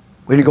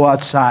 We didn't go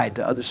outside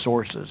to other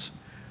sources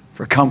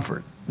for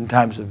comfort in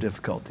times of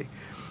difficulty.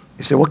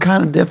 You say, what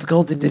kind of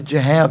difficulty did you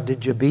have?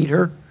 Did you beat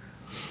her?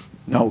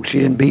 No, she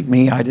didn't beat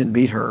me. I didn't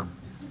beat her. I'm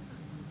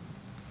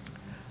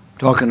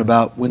talking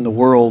about when the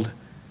world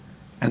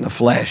and the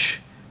flesh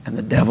and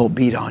the devil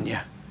beat on you,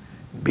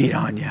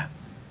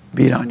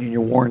 and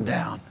you're worn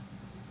down.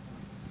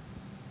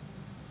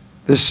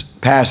 This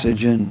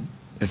passage in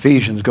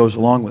Ephesians goes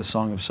along with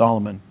Song of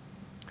Solomon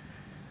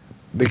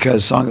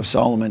because Song of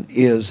Solomon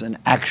is an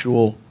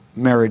actual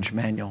marriage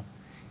manual,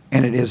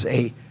 and it is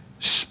a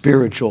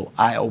spiritual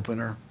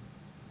eye-opener.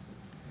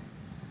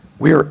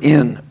 We're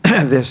in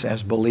this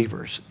as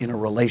believers in a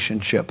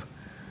relationship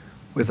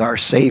with our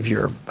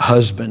Savior,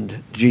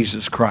 husband,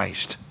 Jesus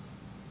Christ.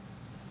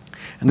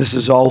 And this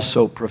is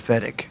also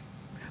prophetic.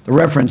 The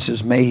reference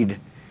is made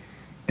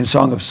in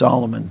Song of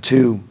Solomon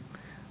to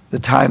the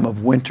time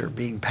of winter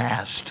being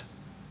past.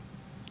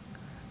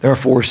 There are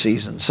 4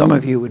 seasons. Some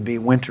of you would be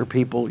winter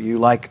people. You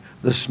like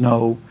the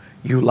snow.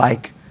 You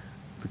like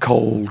the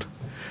cold.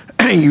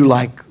 You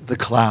like the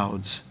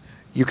clouds.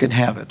 You can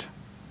have it.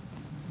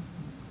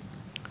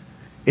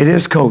 It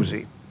is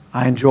cozy.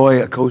 I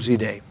enjoy a cozy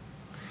day.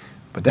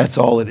 But that's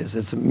all it is.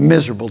 It's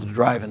miserable to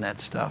drive in that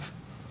stuff.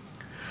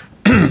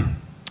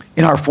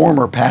 In our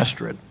former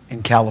pastorate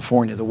in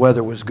California, the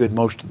weather was good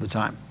most of the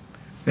time.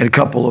 We had a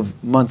couple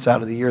of months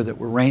out of the year that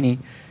were rainy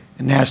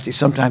and nasty,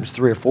 sometimes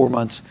 3 or 4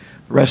 months.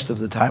 The rest of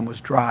the time was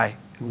dry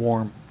and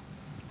warm.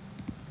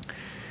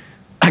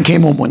 I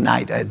came home one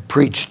night. I had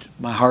preached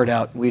my heart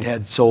out. We'd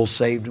had souls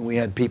saved, and we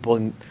had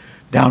people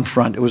down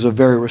front. It was a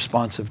very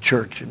responsive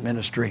church and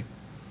ministry.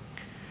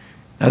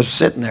 I was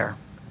sitting there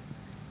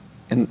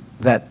in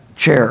that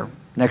chair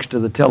next to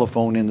the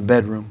telephone in the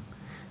bedroom.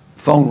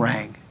 Phone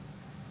rang,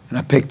 and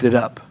I picked it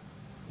up.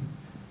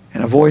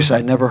 And a voice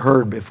I'd never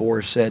heard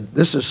before said,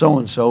 "This is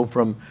so-and-so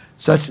from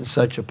such and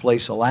such a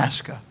place,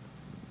 Alaska."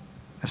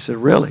 I said,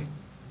 "Really?"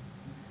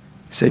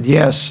 He said,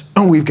 "Yes,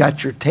 we've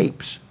got your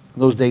tapes."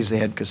 In those days they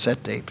had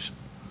cassette tapes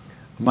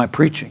of my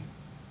preaching.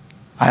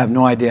 I have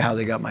no idea how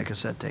they got my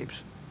cassette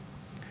tapes.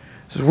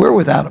 He says, "We're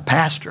without a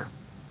pastor.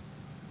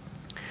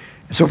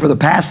 And so for the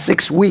past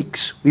 6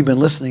 weeks, we've been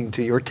listening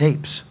to your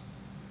tapes.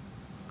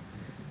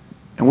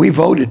 And we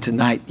voted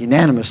tonight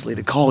unanimously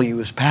to call you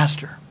as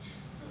pastor."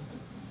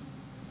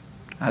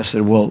 I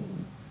said, "Well,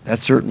 that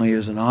certainly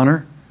is an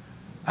honor.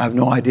 I have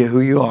no idea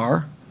who you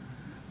are,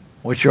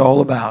 what you're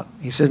all about."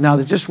 He said, "Now,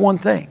 there's just one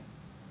thing.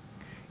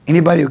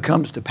 Anybody who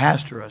comes to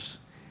pastor us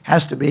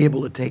has to be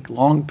able to take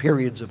long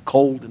periods of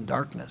cold and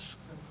darkness."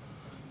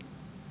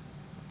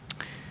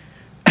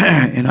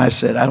 And I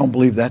said, "I don't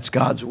believe that's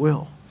God's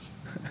will."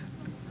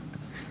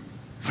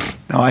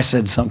 No, I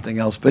said something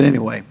else. But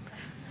anyway,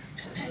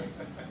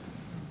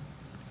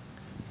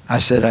 I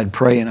said I'd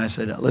pray, and I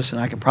said, "Listen,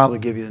 I can probably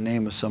give you the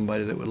name of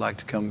somebody that would like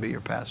to come be your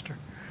pastor.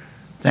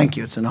 Thank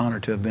you. It's an honor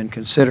to have been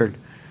considered.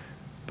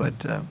 But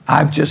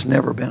I've just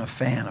never been a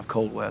fan of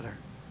cold weather.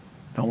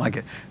 Don't like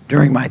it."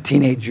 During my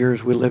teenage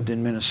years, we lived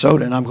in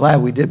Minnesota, and I'm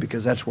glad we did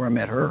because that's where I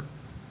met her,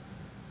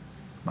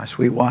 my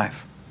sweet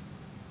wife.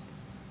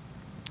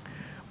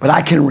 But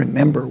I can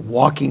remember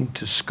walking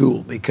to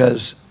school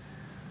because,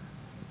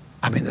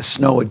 the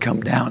snow had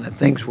come down and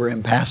things were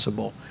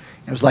impassable.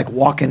 It was like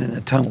walking in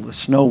a tunnel. The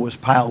snow was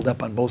piled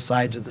up on both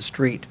sides of the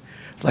street.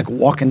 It's like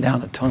walking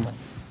down a tunnel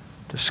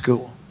to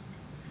school.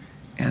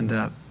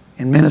 And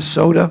in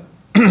Minnesota,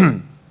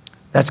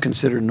 that's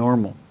considered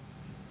normal.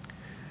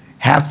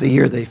 Half the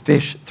year they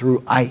fish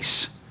through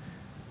ice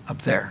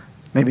up there.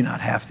 Maybe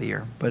not half the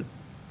year, but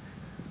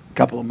a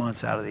couple of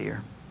months out of the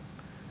year.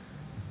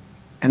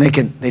 And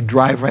they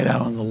drive right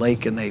out on the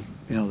lake, and they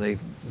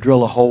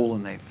drill a hole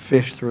and they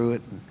fish through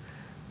it, and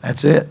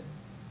that's it.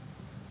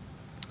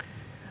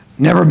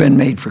 Never been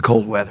made for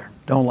cold weather.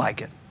 Don't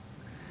like it.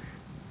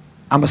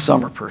 I'm a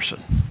summer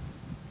person.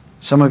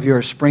 Some of you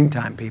are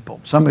springtime people.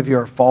 Some of you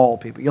are fall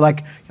people. You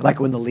like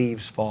when the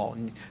leaves fall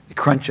and they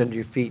crunch under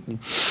your feet and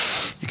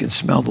you can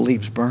smell the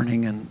leaves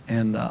burning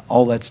and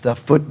all that stuff.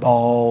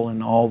 Football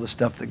and all the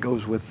stuff that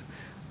goes with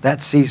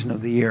that season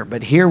of the year.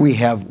 But here we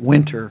have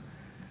winter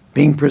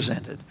being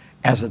presented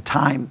as a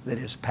time that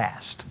is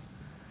past.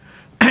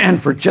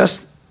 And for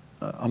just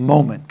a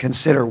moment,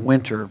 consider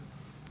winter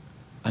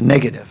a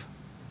negative.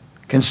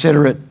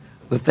 Consider it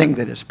the thing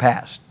that is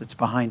past, that's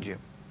behind you.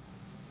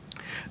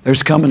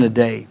 There's coming a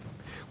day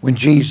when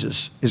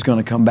Jesus is going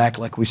to come back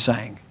like we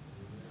sang.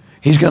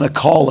 He's going to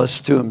call us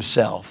to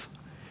himself.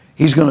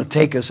 He's going to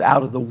take us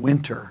out of the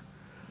winter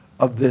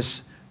of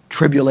this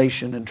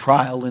tribulation and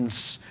trial and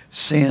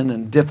sin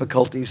and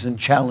difficulties and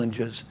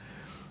challenges.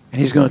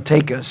 And he's going to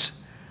take us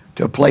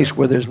to a place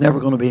where there's never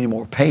going to be any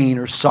more pain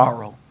or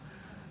sorrow,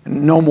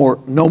 and no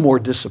more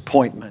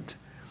disappointment.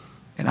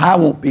 And I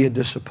won't be a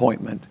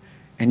disappointment.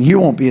 And you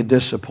won't be a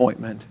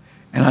disappointment.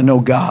 And I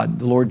know God,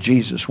 the Lord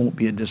Jesus, won't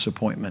be a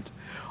disappointment.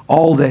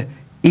 All the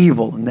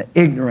evil and the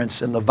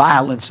ignorance and the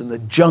violence and the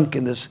junk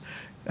in this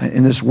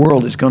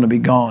world is going to be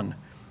gone.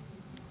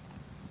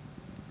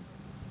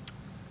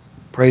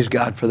 Praise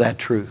God for that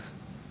truth.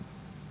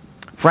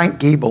 Frank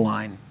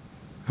Gabeline,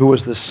 who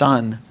was the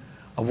son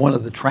of one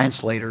of the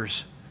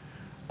translators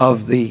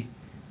of the,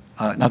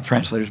 not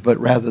translators, but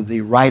rather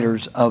the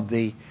writers of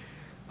the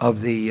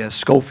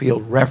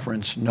Schofield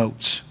Reference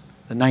Notes,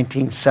 the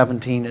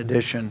 1917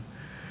 edition.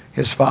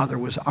 His father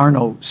was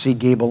Arno C.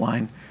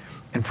 Gabeline,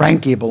 and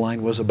Frank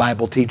Gabeline was a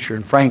Bible teacher.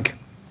 And Frank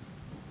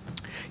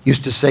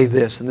used to say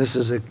this, and this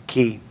is a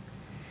key.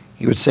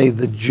 He would say,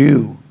 the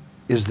Jew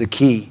is the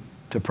key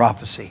to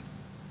prophecy.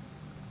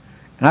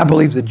 And I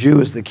believe the Jew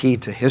is the key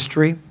to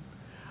history.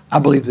 I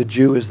believe the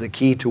Jew is the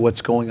key to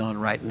what's going on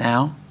right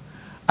now.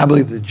 I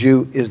believe the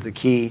Jew is the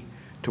key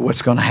to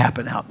what's going to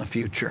happen out in the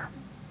future.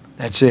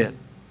 That's it.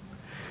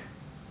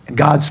 And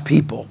God's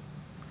people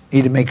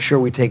need to make sure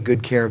we take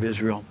good care of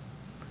Israel.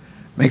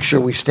 Make sure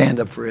we stand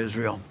up for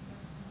Israel.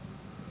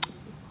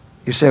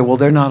 You say, well,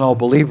 they're not all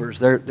believers.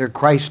 They're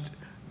Christ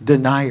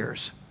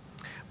deniers.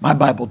 My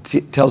Bible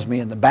tells me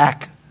in the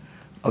back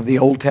of the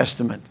Old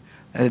Testament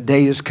that a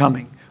day is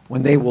coming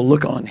when they will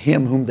look on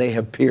him whom they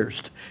have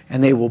pierced,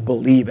 and they will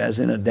believe, as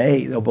in a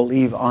day, they'll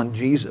believe on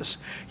Jesus.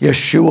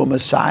 Yeshua,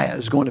 Messiah,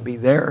 is going to be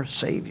their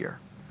Savior.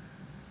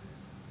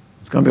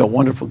 It's going to be a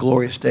wonderful,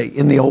 glorious day.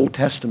 In the Old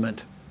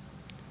Testament,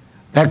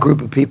 that group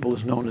of people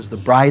is known as the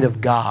bride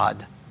of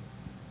God.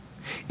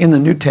 In the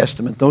New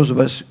Testament, those of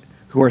us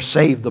who are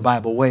saved the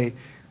Bible way,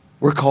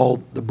 we're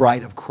called the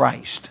bride of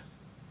Christ.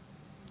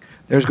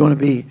 There's going to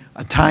be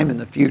a time in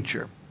the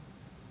future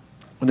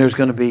when there's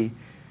going to be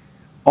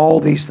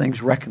all these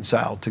things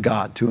reconciled to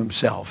God, to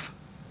himself.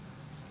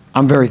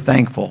 I'm very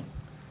thankful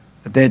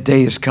that that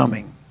day is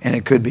coming, and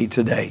it could be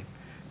today.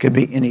 It could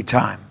be any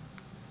time.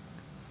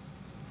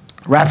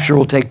 Rapture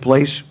will take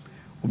place.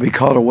 We'll be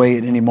caught away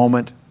at any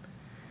moment.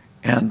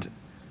 And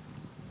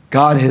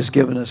God has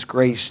given us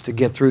grace to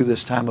get through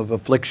this time of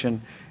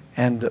affliction.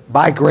 And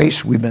by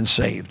grace, we've been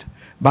saved.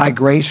 By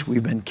grace,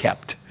 we've been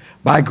kept.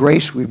 By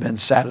grace, we've been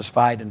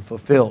satisfied and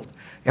fulfilled.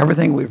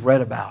 Everything we've read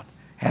about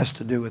has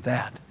to do with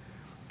that.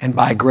 And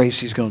by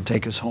grace, he's going to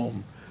take us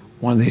home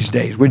one of these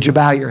days. Would you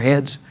bow your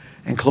heads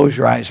and close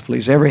your eyes,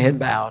 please? Every head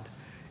bowed,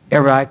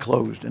 every eye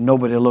closed, and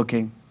nobody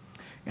looking.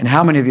 And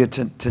how many of you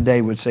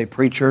today would say,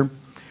 preacher,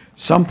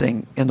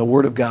 something in the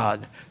Word of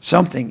God,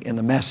 something in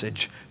the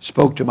message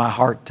spoke to my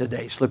heart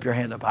today? Slip your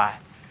hand up high.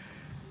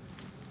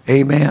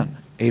 Amen.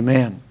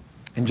 Amen.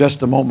 In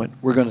just a moment,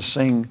 we're going to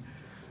sing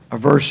a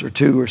verse or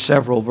two or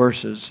several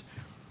verses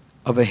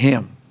of a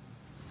hymn.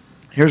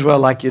 Here's what I'd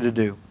like you to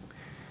do.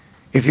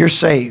 If you're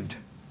saved,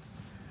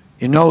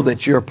 you know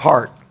that you're a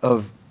part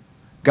of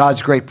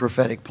God's great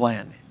prophetic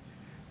plan.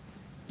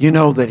 You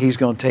know that he's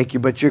going to take you,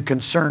 but you're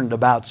concerned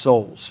about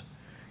souls.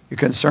 You're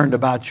concerned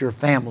about your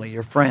family,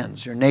 your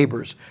friends, your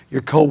neighbors,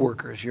 your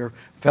co-workers, your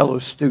fellow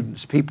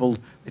students, people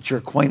that you're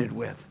acquainted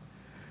with.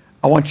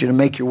 I want you to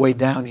make your way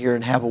down here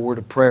and have a word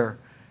of prayer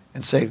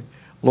and say,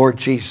 Lord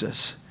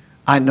Jesus,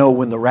 I know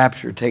when the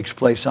rapture takes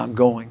place I'm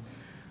going,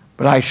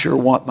 but I sure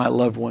want my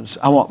loved ones.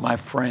 I want my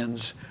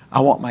friends.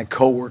 I want my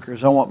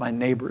co-workers. I want my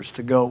neighbors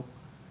to go.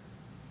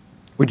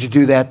 Would you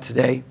do that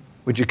today?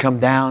 Would you come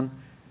down,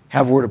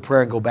 have a word of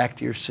prayer, and go back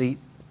to your seat?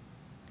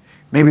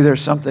 Maybe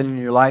there's something in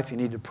your life you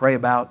need to pray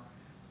about.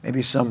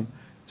 Maybe some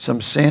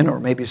sin or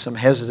maybe some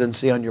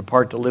hesitancy on your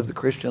part to live the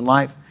Christian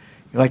life.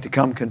 You'd like to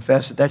come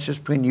confess it. That's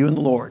just between you and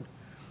the Lord.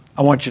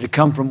 I want you to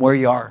come from where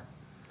you are.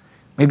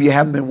 Maybe you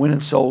haven't been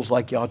winning souls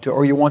like you ought to,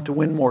 or you want to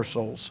win more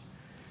souls.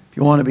 If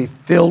you want to be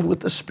filled with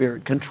the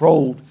Spirit,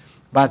 controlled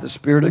by the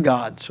Spirit of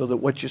God, so that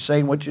what you say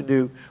and what you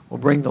do will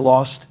bring the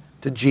lost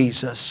to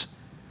Jesus.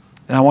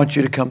 And I want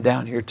you to come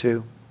down here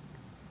too.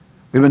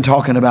 We've been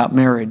talking about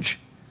marriage.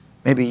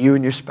 Maybe you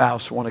and your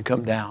spouse want to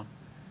come down.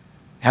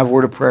 Have a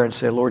word of prayer and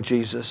say, Lord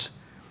Jesus,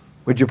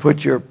 would you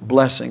put your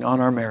blessing on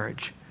our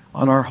marriage,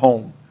 on our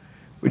home?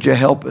 Would you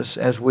help us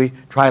as we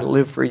try to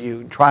live for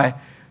you and try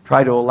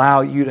to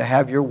allow you to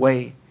have your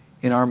way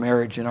in our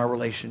marriage, in our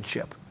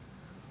relationship?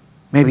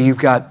 Maybe you've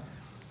got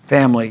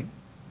family,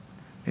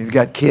 you've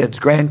got kids,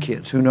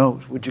 grandkids, who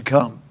knows? Would you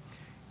come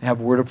and have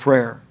a word of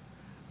prayer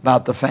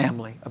about the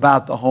family,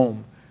 about the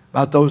home,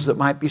 about those that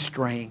might be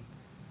straying,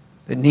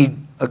 that need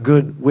a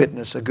good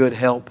witness, a good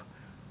help,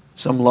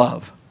 some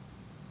love?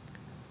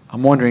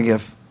 I'm wondering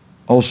if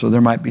also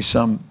there might be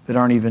some that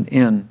aren't even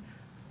in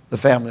the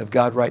family of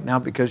God right now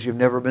because you've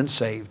never been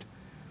saved.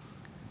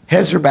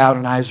 Heads are bowed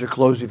and eyes are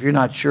closed. If you're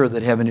not sure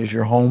that heaven is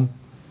your home,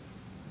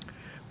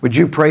 would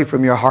you pray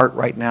from your heart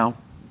right now?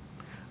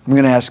 I'm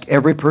going to ask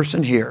every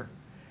person here,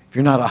 if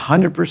you're not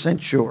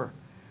 100% sure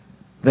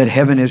that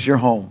heaven is your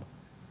home,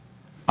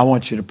 I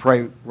want you to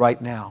pray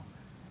right now.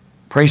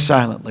 Pray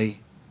silently.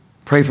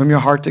 Pray from your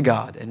heart to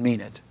God and mean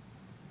it.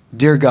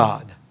 Dear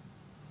God,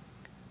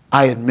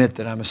 I admit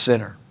that I'm a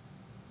sinner.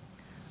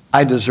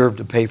 I deserve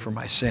to pay for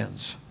my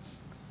sins.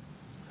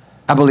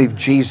 I believe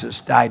Jesus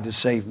died to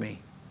save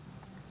me.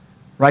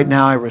 Right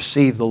now I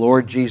receive the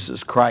Lord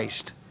Jesus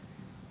Christ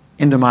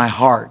into my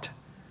heart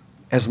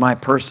as my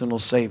personal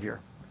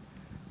Savior.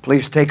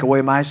 Please take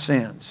away my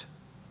sins.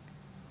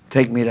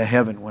 Take me to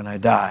heaven when I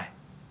die.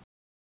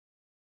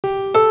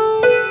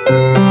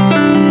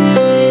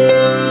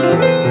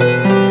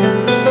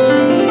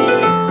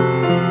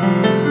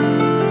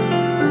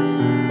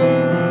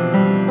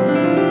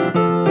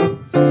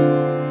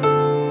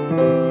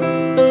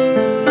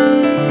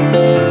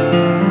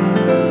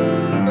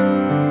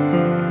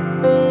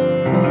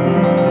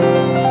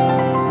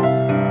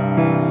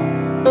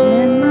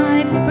 When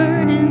life's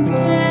burdens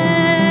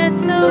get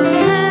so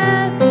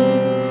heavy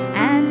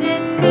and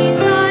it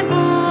seems I'm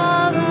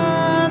all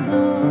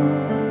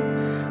alone,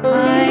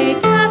 I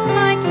cast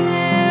my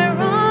care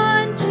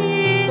on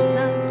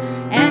Jesus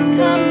and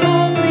come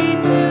boldly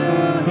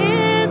to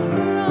His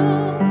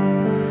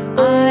throne.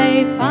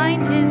 I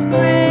find His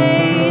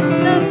grace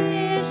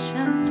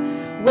sufficient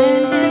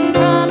when His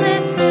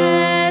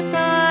promises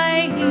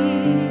I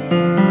hear.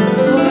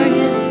 For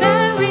His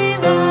very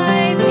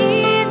life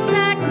He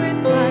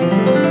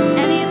sacrificed,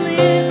 and He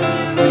lives to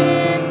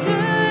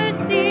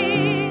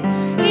intercede.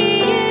 He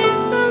is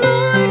the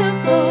Lord of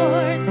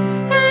lords,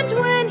 and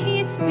when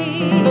He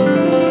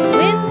speaks,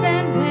 winds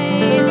and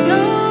waves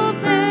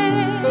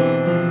obey.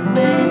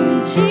 When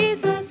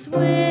Jesus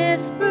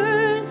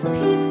whispers,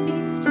 "Peace,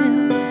 be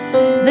still,"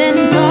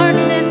 then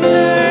darkness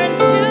turns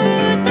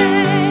to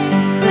day.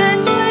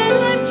 And when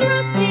I'm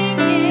trusting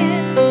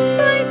in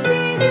my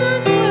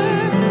Savior's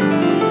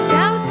word,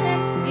 doubts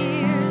and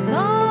fears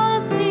all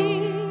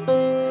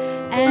cease.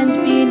 And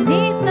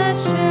beneath the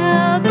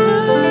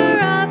shelter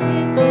of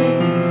His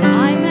wings,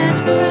 I'm at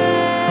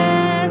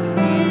rest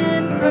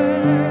in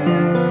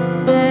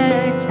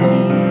perfect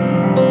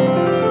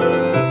peace.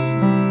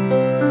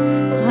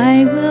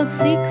 I will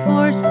seek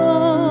for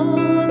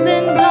souls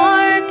in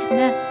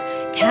darkness,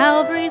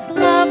 Calvary's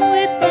love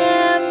with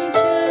them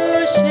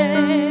to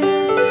share.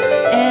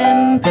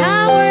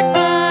 Empowered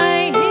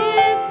by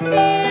His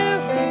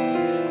Spirit,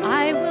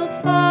 I will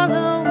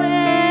follow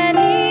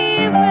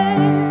anywhere.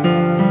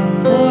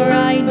 For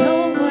I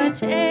know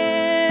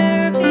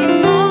whate'er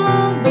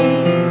befall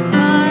me,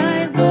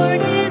 my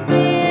Lord is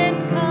in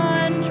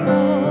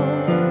control.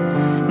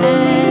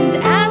 And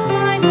as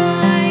my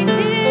mind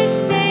is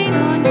stayed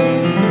on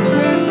Him,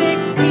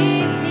 perfect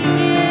peace He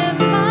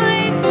gives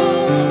my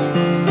soul.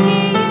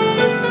 He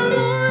is the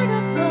Lord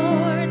of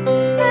lords,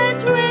 and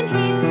when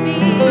He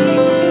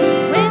speaks,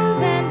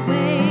 winds and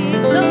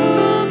waves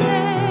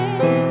obey.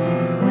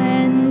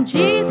 When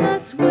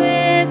Jesus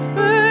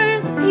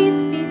whispers,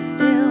 "Peace, be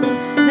still,"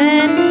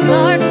 then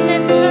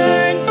darkness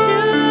turns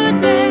to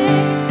day.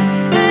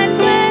 And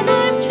when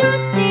I'm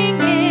trusting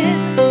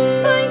in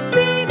my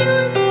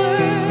Savior's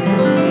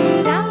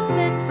word, doubts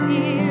and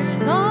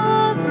fears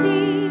all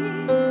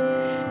cease.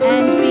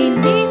 And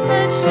beneath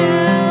the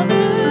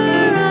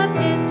shelter of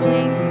His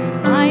wings,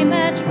 I'm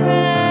at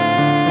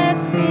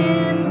rest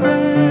in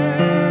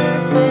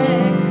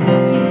perfect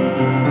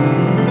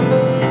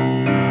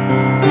peace.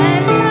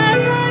 And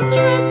as I'm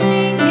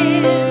trusting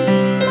in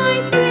my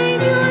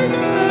Savior's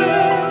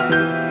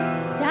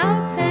word,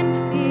 doubts and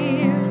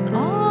fears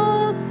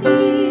all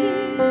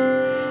cease.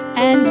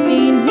 And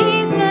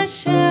beneath the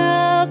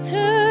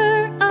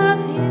shelter of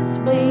His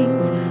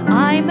wings,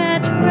 I'm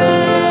at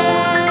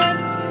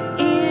rest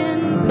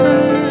in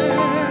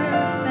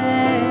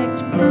perfect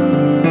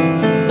peace.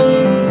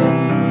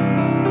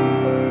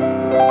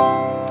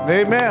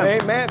 Amen.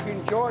 Amen. If you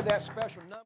enjoyed that special